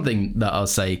 There's one thing that I'll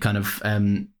say, kind of,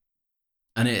 and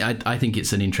I think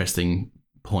it's an interesting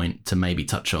point to maybe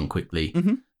touch on quickly.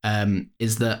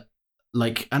 Is that,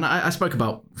 like, and I spoke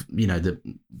about,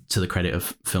 to the credit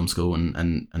of film school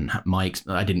and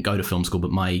I didn't go to film school,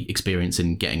 but my experience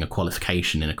in getting a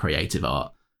qualification in a creative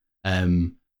art,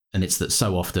 and it's that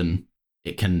so often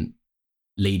it can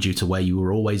lead you to where you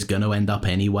were always going to end up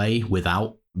anyway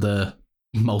without the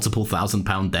multiple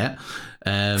 £1,000 debt.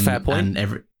 Fair point.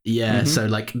 And so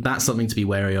like that's something to be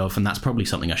wary of, and that's probably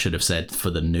something I should have said for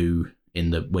the new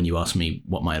when you asked me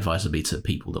what my advice would be to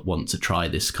people that want to try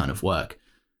this kind of work.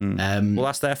 Well,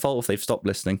 that's their fault if they've stopped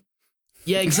listening.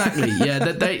 Yeah, exactly. Yeah,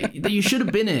 they you should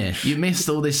have been here. You missed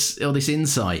all this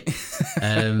insight.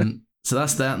 So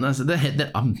that's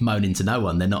that. I'm moaning to no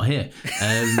one. They're not here.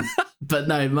 But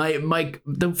no,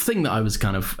 the thing that I was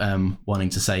kind of wanting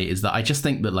to say is that I just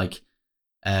think that like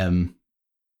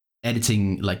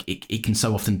editing, like it can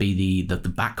so often be the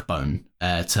backbone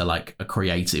to like a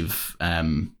creative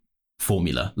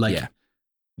formula. Like. Yeah.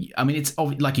 I mean, it's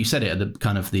like you said it at the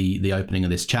kind of the opening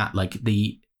of this chat. Like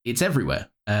it's everywhere,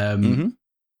 and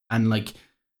like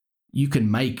you can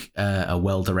make a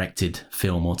well-directed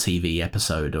film or TV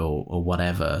episode or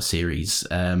whatever series.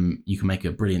 You can make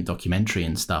a brilliant documentary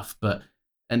and stuff.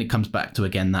 And it comes back to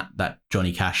again that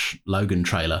Johnny Cash Logan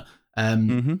trailer.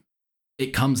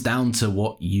 It comes down to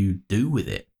what you do with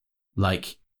it.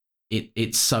 Like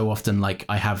it's so often like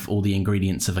I have all the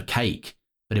ingredients of a cake.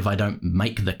 But if I don't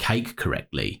make the cake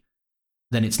correctly,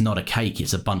 then it's not a cake.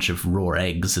 It's a bunch of raw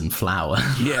eggs and flour.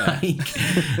 Yeah.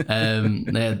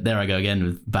 There I go again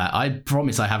with that. I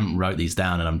promise I haven't wrote these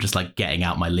down, and I'm just like getting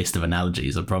out my list of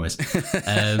analogies. I promise.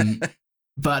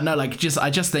 But no, like I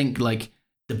just think like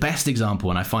the best example,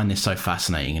 and I find this so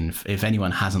fascinating. And if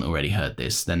anyone hasn't already heard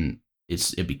this, then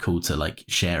it'd be cool to like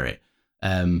share it.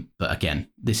 But again,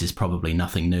 this is probably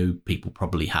nothing new. People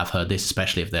probably have heard this,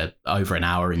 especially if they're over an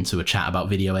hour into a chat about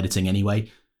video editing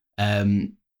anyway.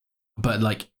 But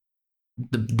like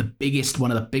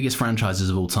one of the biggest franchises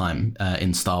of all time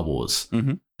in Star Wars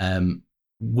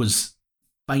was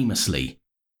famously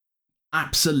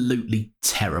absolutely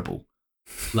terrible.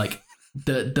 Like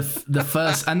the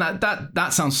first, and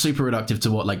that sounds super reductive to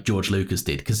what like George Lucas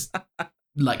did, because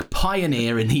like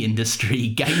pioneer in the industry,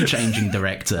 game-changing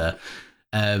director.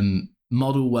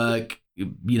 Model work,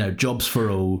 jobs for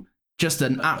all, just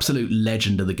an absolute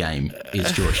legend of the game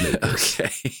is George Lucas.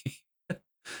 Okay.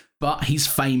 But he's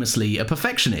famously a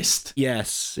perfectionist.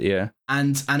 Yes, yeah.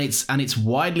 And it's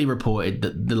widely reported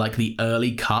that the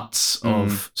early cuts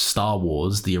of Star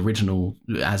Wars, the original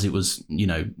as it was,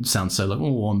 sounds so like,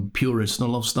 oh, I'm purist and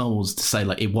I love Star Wars, to say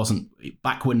like it wasn't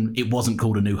back when it wasn't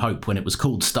called A New Hope, when it was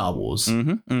called Star Wars.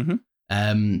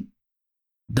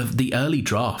 The early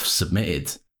drafts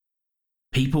submitted,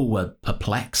 people were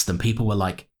perplexed, and people were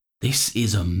like, this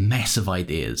is a mess of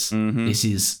ideas. This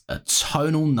is a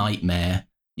tonal nightmare.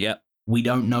 Yep. We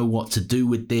don't know what to do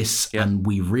with this, and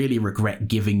we really regret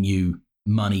giving you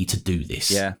money to do this.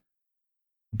 Yeah.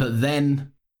 But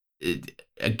then,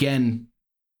 again,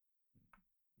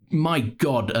 my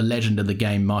God, a legend of the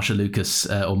game, Marcia Lucas,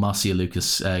 or Marcia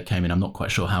Lucas, came in. I'm not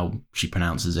quite sure how she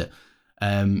pronounces it.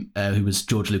 Who was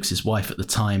George Lucas's wife at the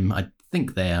time. I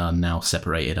think they are now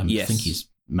separated. I think he's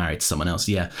married to someone else.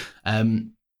 Yeah.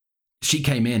 She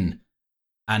came in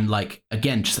and like,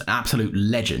 again, just an absolute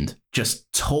legend,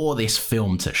 just tore this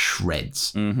film to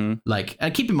shreds. Like,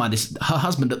 and keep in mind, this her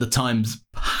husband at the time's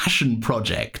passion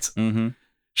project.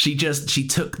 She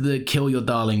took the kill your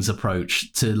darlings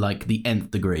approach to like the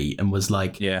nth degree and was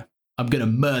like, I'm going to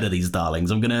murder these darlings.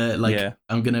 I'm going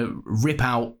to rip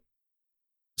out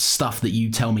stuff that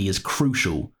you tell me is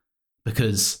crucial,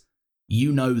 because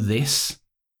you know this,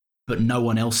 but no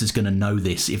one else is going to know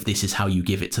this if this is how you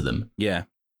give it to them.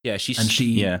 She's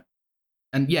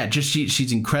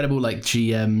incredible. Like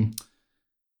she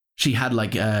had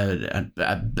like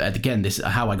again, this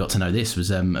how I got to know this was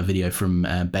a video from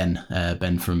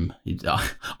Ben from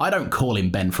I don't call him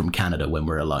Ben from Canada when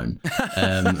we're alone,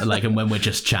 like, and when we're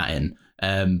just chatting,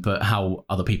 but how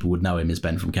other people would know him is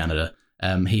Ben from Canada.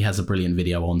 He has a brilliant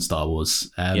video on Star Wars,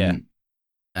 and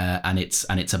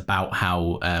it's about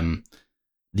how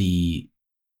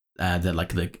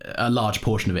a large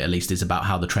portion of it, at least, is about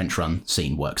how the trench run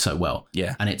scene works so well.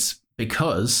 Yeah, and it's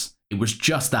because it was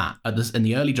just that in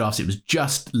the early drafts, it was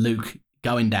just Luke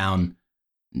going down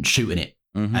and shooting it,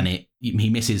 and he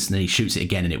misses, and then he shoots it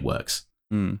again, and it works.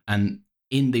 And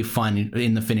in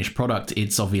the finished product,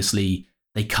 it's obviously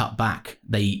they cut back.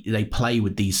 They play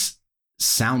with these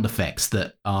sound effects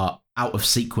that are out of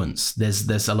sequence.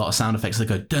 There's a lot of sound effects that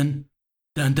go dun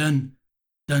dun dun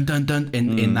dun dun dun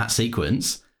in that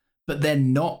sequence, but they're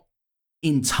not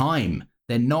in time.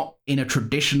 They're not in a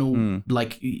traditional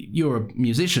like you're a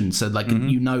musician, so like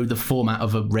you know the format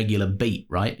of a regular beat,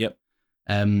 right? Yep.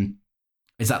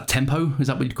 Is that tempo? Is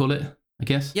that what you'd call it? I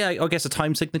guess. Yeah, I guess a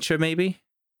time signature maybe.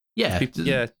 Yeah.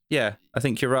 Yeah. I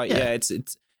think you're right. Yeah,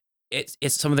 it's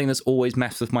something that's always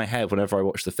messed with my head whenever I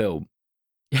watch the film.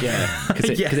 Yeah, because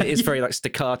it is very like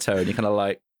staccato, and you're kind of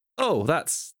like, oh,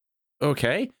 that's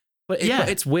okay. But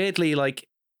it's weirdly like,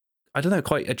 I don't know,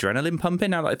 quite adrenaline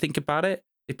pumping. Now that I think about it,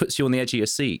 it puts you on the edge of your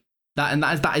seat.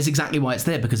 That is exactly why it's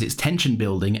there, because it's tension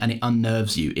building and it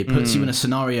unnerves you. It puts you in a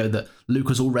scenario that Luke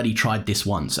has already tried this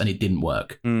once and it didn't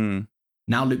work.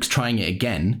 Now Luke's trying it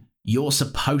again. You're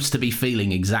supposed to be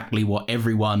feeling exactly what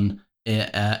everyone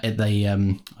at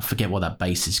the I forget what that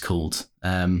base is called.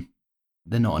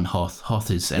 They're not on Hoth.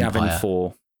 Hoth is Empire. Yavin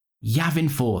 4.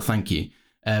 Yavin 4, thank you.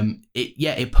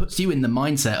 It puts you in the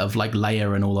mindset of like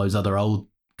Leia and all those other old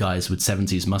guys with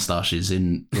 70s mustaches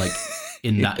in like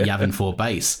in that Yavin 4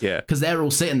 base. Yeah. Because they're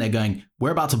all sitting there going,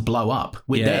 we're about to blow up.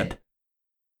 We're dead.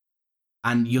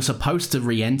 And you're supposed to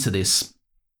re-enter this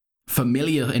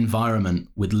familiar environment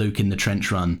with Luke in the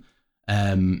trench run,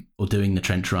 or doing the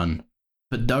trench run.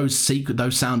 But those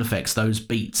sound effects, those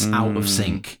beats out of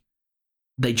sync,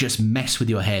 they just mess with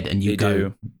your head, and you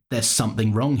go, "There's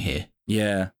something wrong here."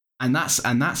 Yeah, and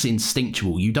that's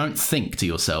instinctual. You don't think to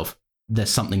yourself, "There's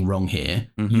something wrong here."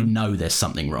 You know, there's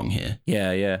something wrong here.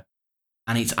 Yeah.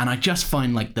 And I just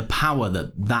find like the power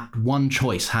that one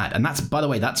choice had, and that's, by the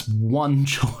way, that's one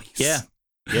choice. Yeah.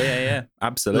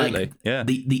 Absolutely. Like, yeah.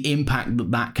 The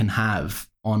impact that can have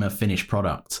on a finished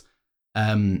product.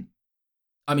 I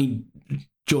mean,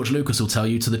 George Lucas will tell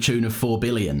you to the tune of 4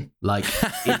 billion. Like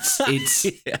it's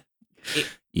the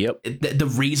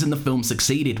reason the film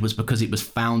succeeded was because it was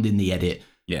found in the edit.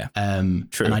 Yeah.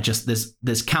 True. And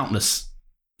there's countless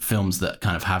films that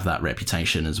kind of have that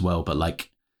reputation as well. But like,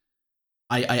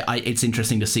 I it's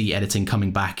interesting to see editing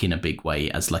coming back in a big way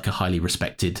as like a highly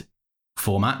respected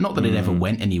format. Not that it ever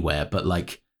went anywhere, but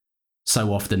like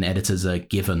so often editors are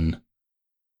given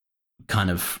kind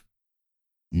of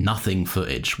nothing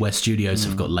footage where studios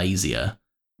have got lazier.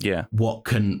 Yeah. What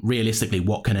can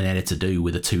an editor do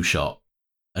with a two shot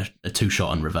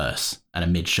on reverse and a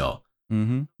mid shot?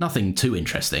 Nothing too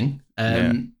interesting.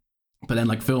 But then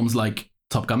like films like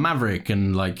Top Gun Maverick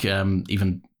and like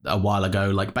even a while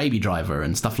ago like Baby Driver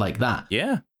and stuff like that.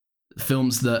 Yeah.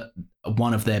 Films that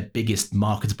one of their biggest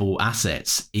marketable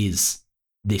assets is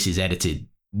this is edited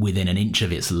within an inch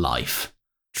of its life.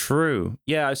 True.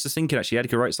 Yeah, I was just thinking actually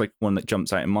Edgar Wright's like one that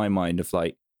jumps out in my mind of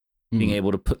like being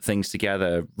able to put things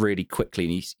together really quickly.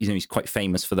 And he's quite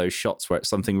famous for those shots where it's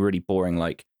something really boring,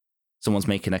 like someone's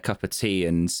making a cup of tea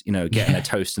and, getting a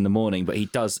toast in the morning, but he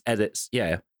does edits,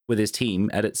 with his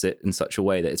team, edits it in such a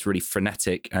way that it's really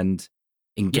frenetic and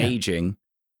engaging,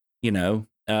 So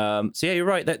yeah, you're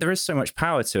right. There is so much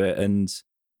power to it. And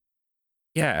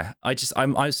yeah, it's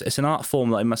an art form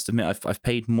that I must admit I've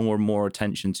paid more and more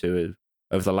attention to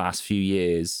over the last few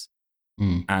years.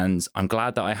 And I'm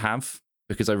glad that I have,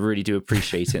 because I really do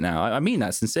appreciate it now. I mean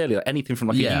that sincerely. Like anything from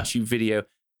like a YouTube video,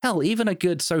 hell, even a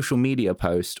good social media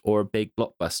post or a big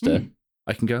blockbuster,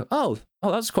 I can go, oh,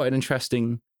 that's quite an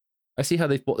interesting. I see how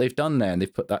what they've done there, and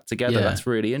they've put that together. Yeah. That's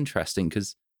really interesting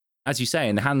because, as you say,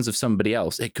 in the hands of somebody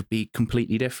else, it could be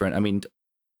completely different. I mean,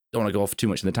 don't want to go off too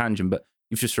much in the tangent, but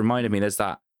you've just reminded me there's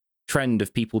that trend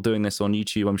of people doing this on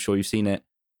YouTube. I'm sure you've seen it,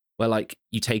 where like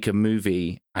you take a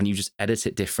movie and you just edit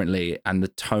it differently, and the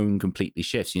tone completely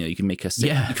shifts. You can make you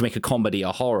can make a comedy,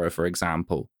 a horror, for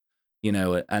example. And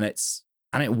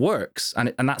it works,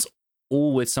 and that's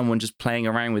all with someone just playing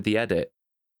around with the edit.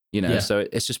 So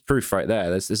it's just proof right there.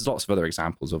 There's lots of other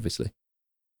examples, obviously.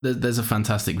 There's a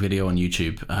fantastic video on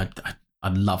YouTube.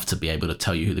 I'd love to be able to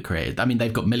tell you who the creator is. I mean,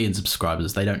 they've got millions of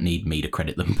subscribers. They don't need me to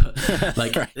credit them. But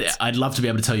like, right. I'd love to be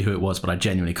able to tell you who it was, but I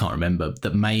genuinely can't remember.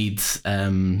 That made,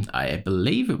 I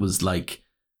believe it was like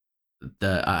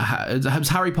it was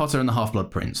Harry Potter and the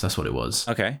Half-Blood Prince. That's what it was.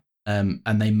 Okay. And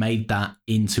they made that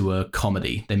into a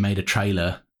comedy. They made a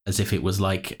trailer as if it was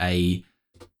like a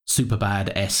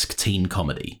Superbad-esque teen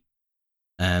comedy.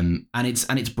 And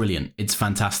it's brilliant. It's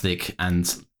fantastic,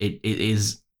 and it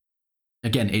is,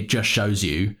 again, it just shows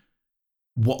you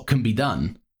what can be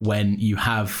done when you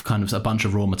have kind of a bunch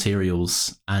of raw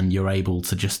materials and you're able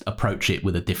to just approach it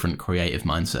with a different creative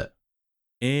mindset.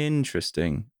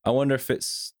 Interesting. I wonder if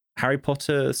it's Harry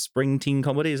Potter Spring Teen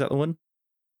Comedy. Is that the one?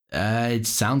 It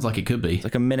sounds like it could be. It's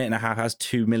like a minute and a half, has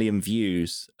 2 million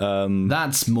views.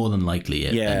 That's more than likely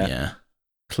it. Yeah. Then, yeah.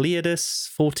 Cleardus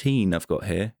 14 I've got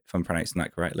here, if I'm pronouncing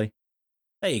that correctly.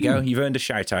 There you go. You've earned a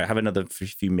shout out. Have another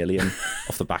few million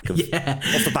off the back of this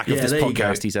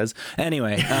podcast, he says.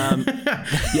 Anyway,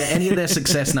 yeah, any of their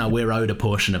success now, we're owed a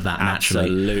portion of that naturally.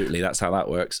 Absolutely, that's how that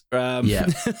works. Yeah,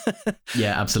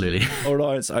 absolutely. All right,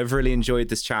 Laurence, I've really enjoyed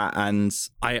this chat, and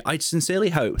I sincerely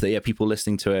hope that people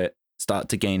listening to it start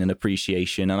to gain an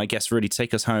appreciation, and I guess really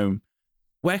take us home.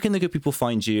 Where can the good people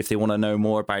find you if they want to know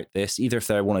more about this? Either if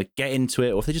they want to get into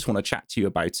it or if they just want to chat to you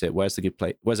about it. Where's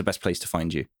the best place to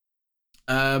find you?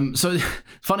 So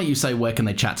funny you say, where can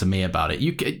they chat to me about it?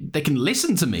 They can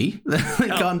listen to me. They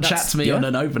can't chat to me on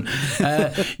an open. I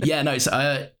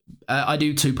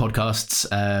do 2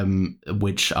 podcasts,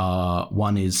 which are,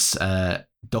 one is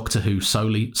Doctor Who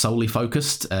solely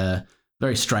focused.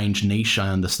 Very strange niche, I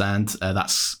understand.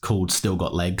 That's called Still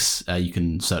Got Legs. You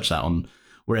can search that on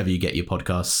wherever you get your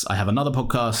podcasts. I have another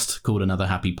podcast called Another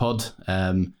Happy Pod,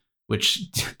 which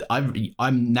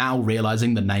I'm now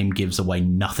realizing the name gives away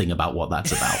nothing about what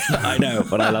that's about. I know,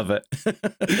 but I love it.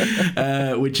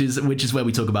 Which is where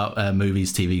we talk about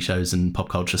movies, TV shows, and pop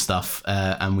culture stuff,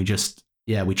 and we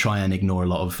try and ignore a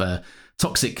lot of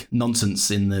toxic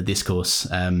nonsense in the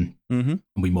discourse. I'm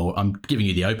giving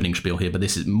you the opening spiel here, but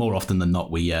this is more often than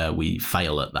not we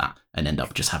fail at that and end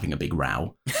up just having a big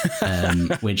row,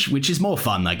 which is more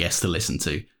fun, I guess, to listen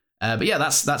to. But yeah,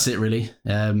 that's it really.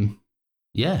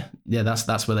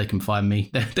 That's where they can find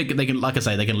me. They can, like I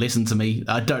say, they can listen to me.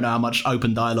 I don't know how much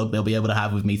open dialogue they'll be able to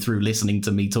have with me through listening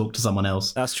to me talk to someone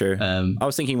else. That's true. I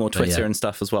was thinking more Twitter and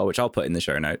stuff as well, which I'll put in the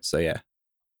show notes. So yeah.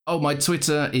 Oh, my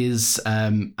Twitter is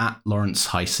at Laurence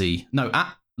Hisee. No,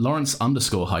 at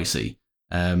Laurence_Hisee.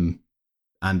 And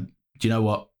do you know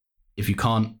what? If you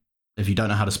don't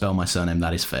know how to spell my surname,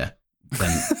 that is fair.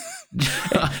 Then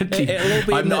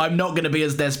I'm not going to be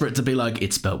as desperate to be like,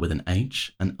 it's spelled with an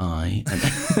H, an I,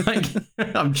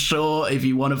 and I'm sure if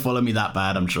you want to follow me that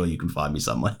bad, I'm sure you can find me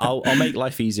somewhere. I'll make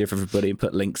life easier for everybody and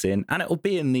put links in, and it will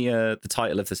be in the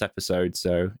title of this episode.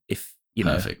 So if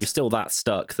you're still that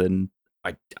stuck, then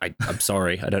I'm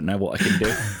sorry, I don't know what I can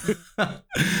do.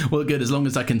 Well, good, as long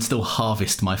as I can still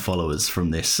harvest my followers from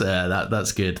this,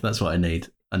 that's good. That's what I need.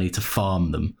 I need to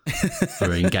farm them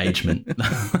for engagement.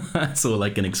 That's all I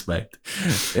can expect.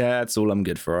 Yeah, that's all I'm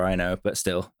good for, I know. But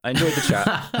still, I enjoyed the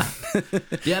chat.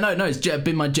 Yeah, no, it's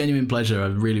been my genuine pleasure.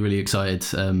 I'm really, really excited.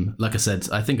 Like I said,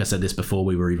 I think I said this before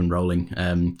we were even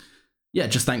rolling.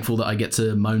 Just thankful that I get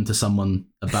to moan to someone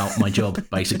about my job,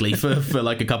 basically, for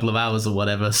like a couple of hours or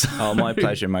whatever. So. Oh, my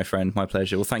pleasure, my friend. My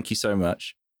pleasure. Well, thank you so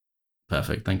much.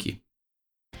 Perfect. Thank you.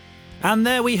 And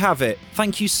there we have it.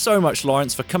 Thank you so much,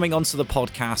 Laurence, for coming onto the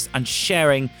podcast and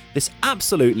sharing this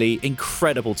absolutely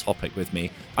incredible topic with me.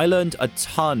 I learned a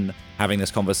ton having this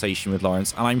conversation with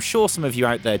Laurence, and I'm sure some of you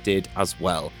out there did as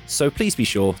well. So please be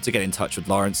sure to get in touch with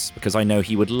Laurence, because I know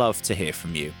he would love to hear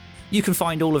from you. You can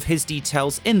find all of his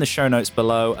details in the show notes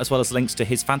below, as well as links to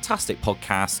his fantastic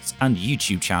podcasts and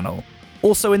YouTube channel.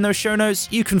 Also in those show notes,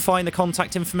 you can find the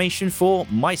contact information for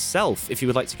myself. If you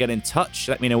would like to get in touch,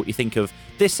 let me know what you think of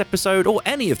this episode or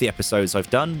any of the episodes I've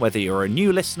done, whether you're a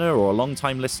new listener or a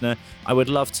long-time listener. I would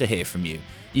love to hear from you.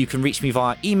 You can reach me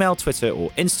via email, Twitter, or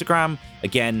Instagram.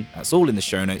 Again, that's all in the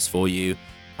show notes for you.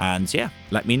 And yeah,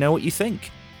 let me know what you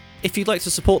think. If you'd like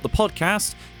to support the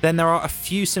podcast, then there are a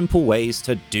few simple ways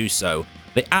to do so.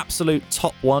 The absolute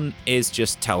top one is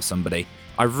just tell somebody.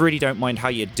 I really don't mind how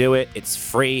you do it. It's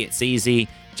free, it's easy.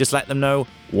 Just let them know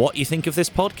what you think of this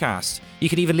podcast. You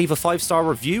can even leave a 5-star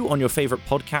review on your favorite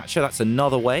podcatcher. That's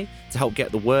another way to help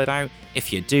get the word out.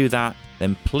 If you do that,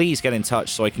 then please get in touch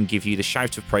so I can give you the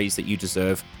shout of praise that you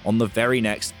deserve on the very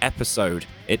next episode.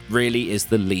 It really is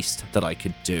the least that I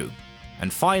could do.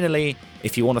 And finally,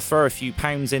 if you want to throw a few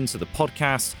pounds into the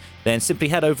podcast, then simply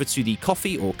head over to the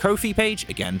Ko-fi or Ko-fi page.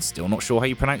 Again, still not sure how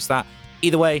you pronounce that.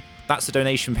 Either way, that's a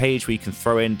donation page where you can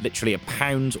throw in literally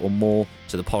 £1 or more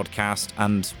to the podcast,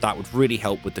 and that would really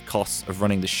help with the costs of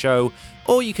running the show.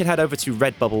 Or you can head over to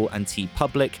Redbubble and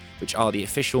TeePublic, which are the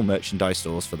official merchandise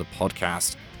stores for the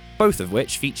podcast, both of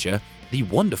which feature the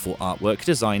wonderful artwork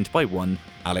designed by one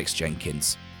Alex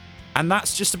Jenkins. And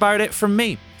that's just about it from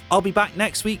me. I'll be back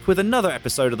next week with another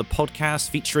episode of the podcast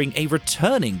featuring a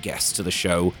returning guest to the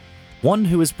show, one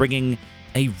who is bringing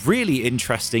a really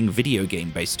interesting video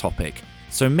game-based topic.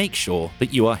 So make sure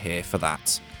that you are here for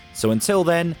that. So until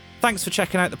then, thanks for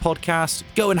checking out the podcast.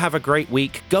 Go and have a great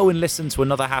week. Go and listen to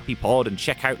another Happy Pod and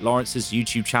check out Laurence's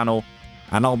YouTube channel.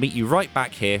 And I'll meet you right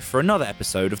back here for another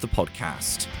episode of the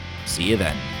podcast. See you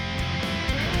then.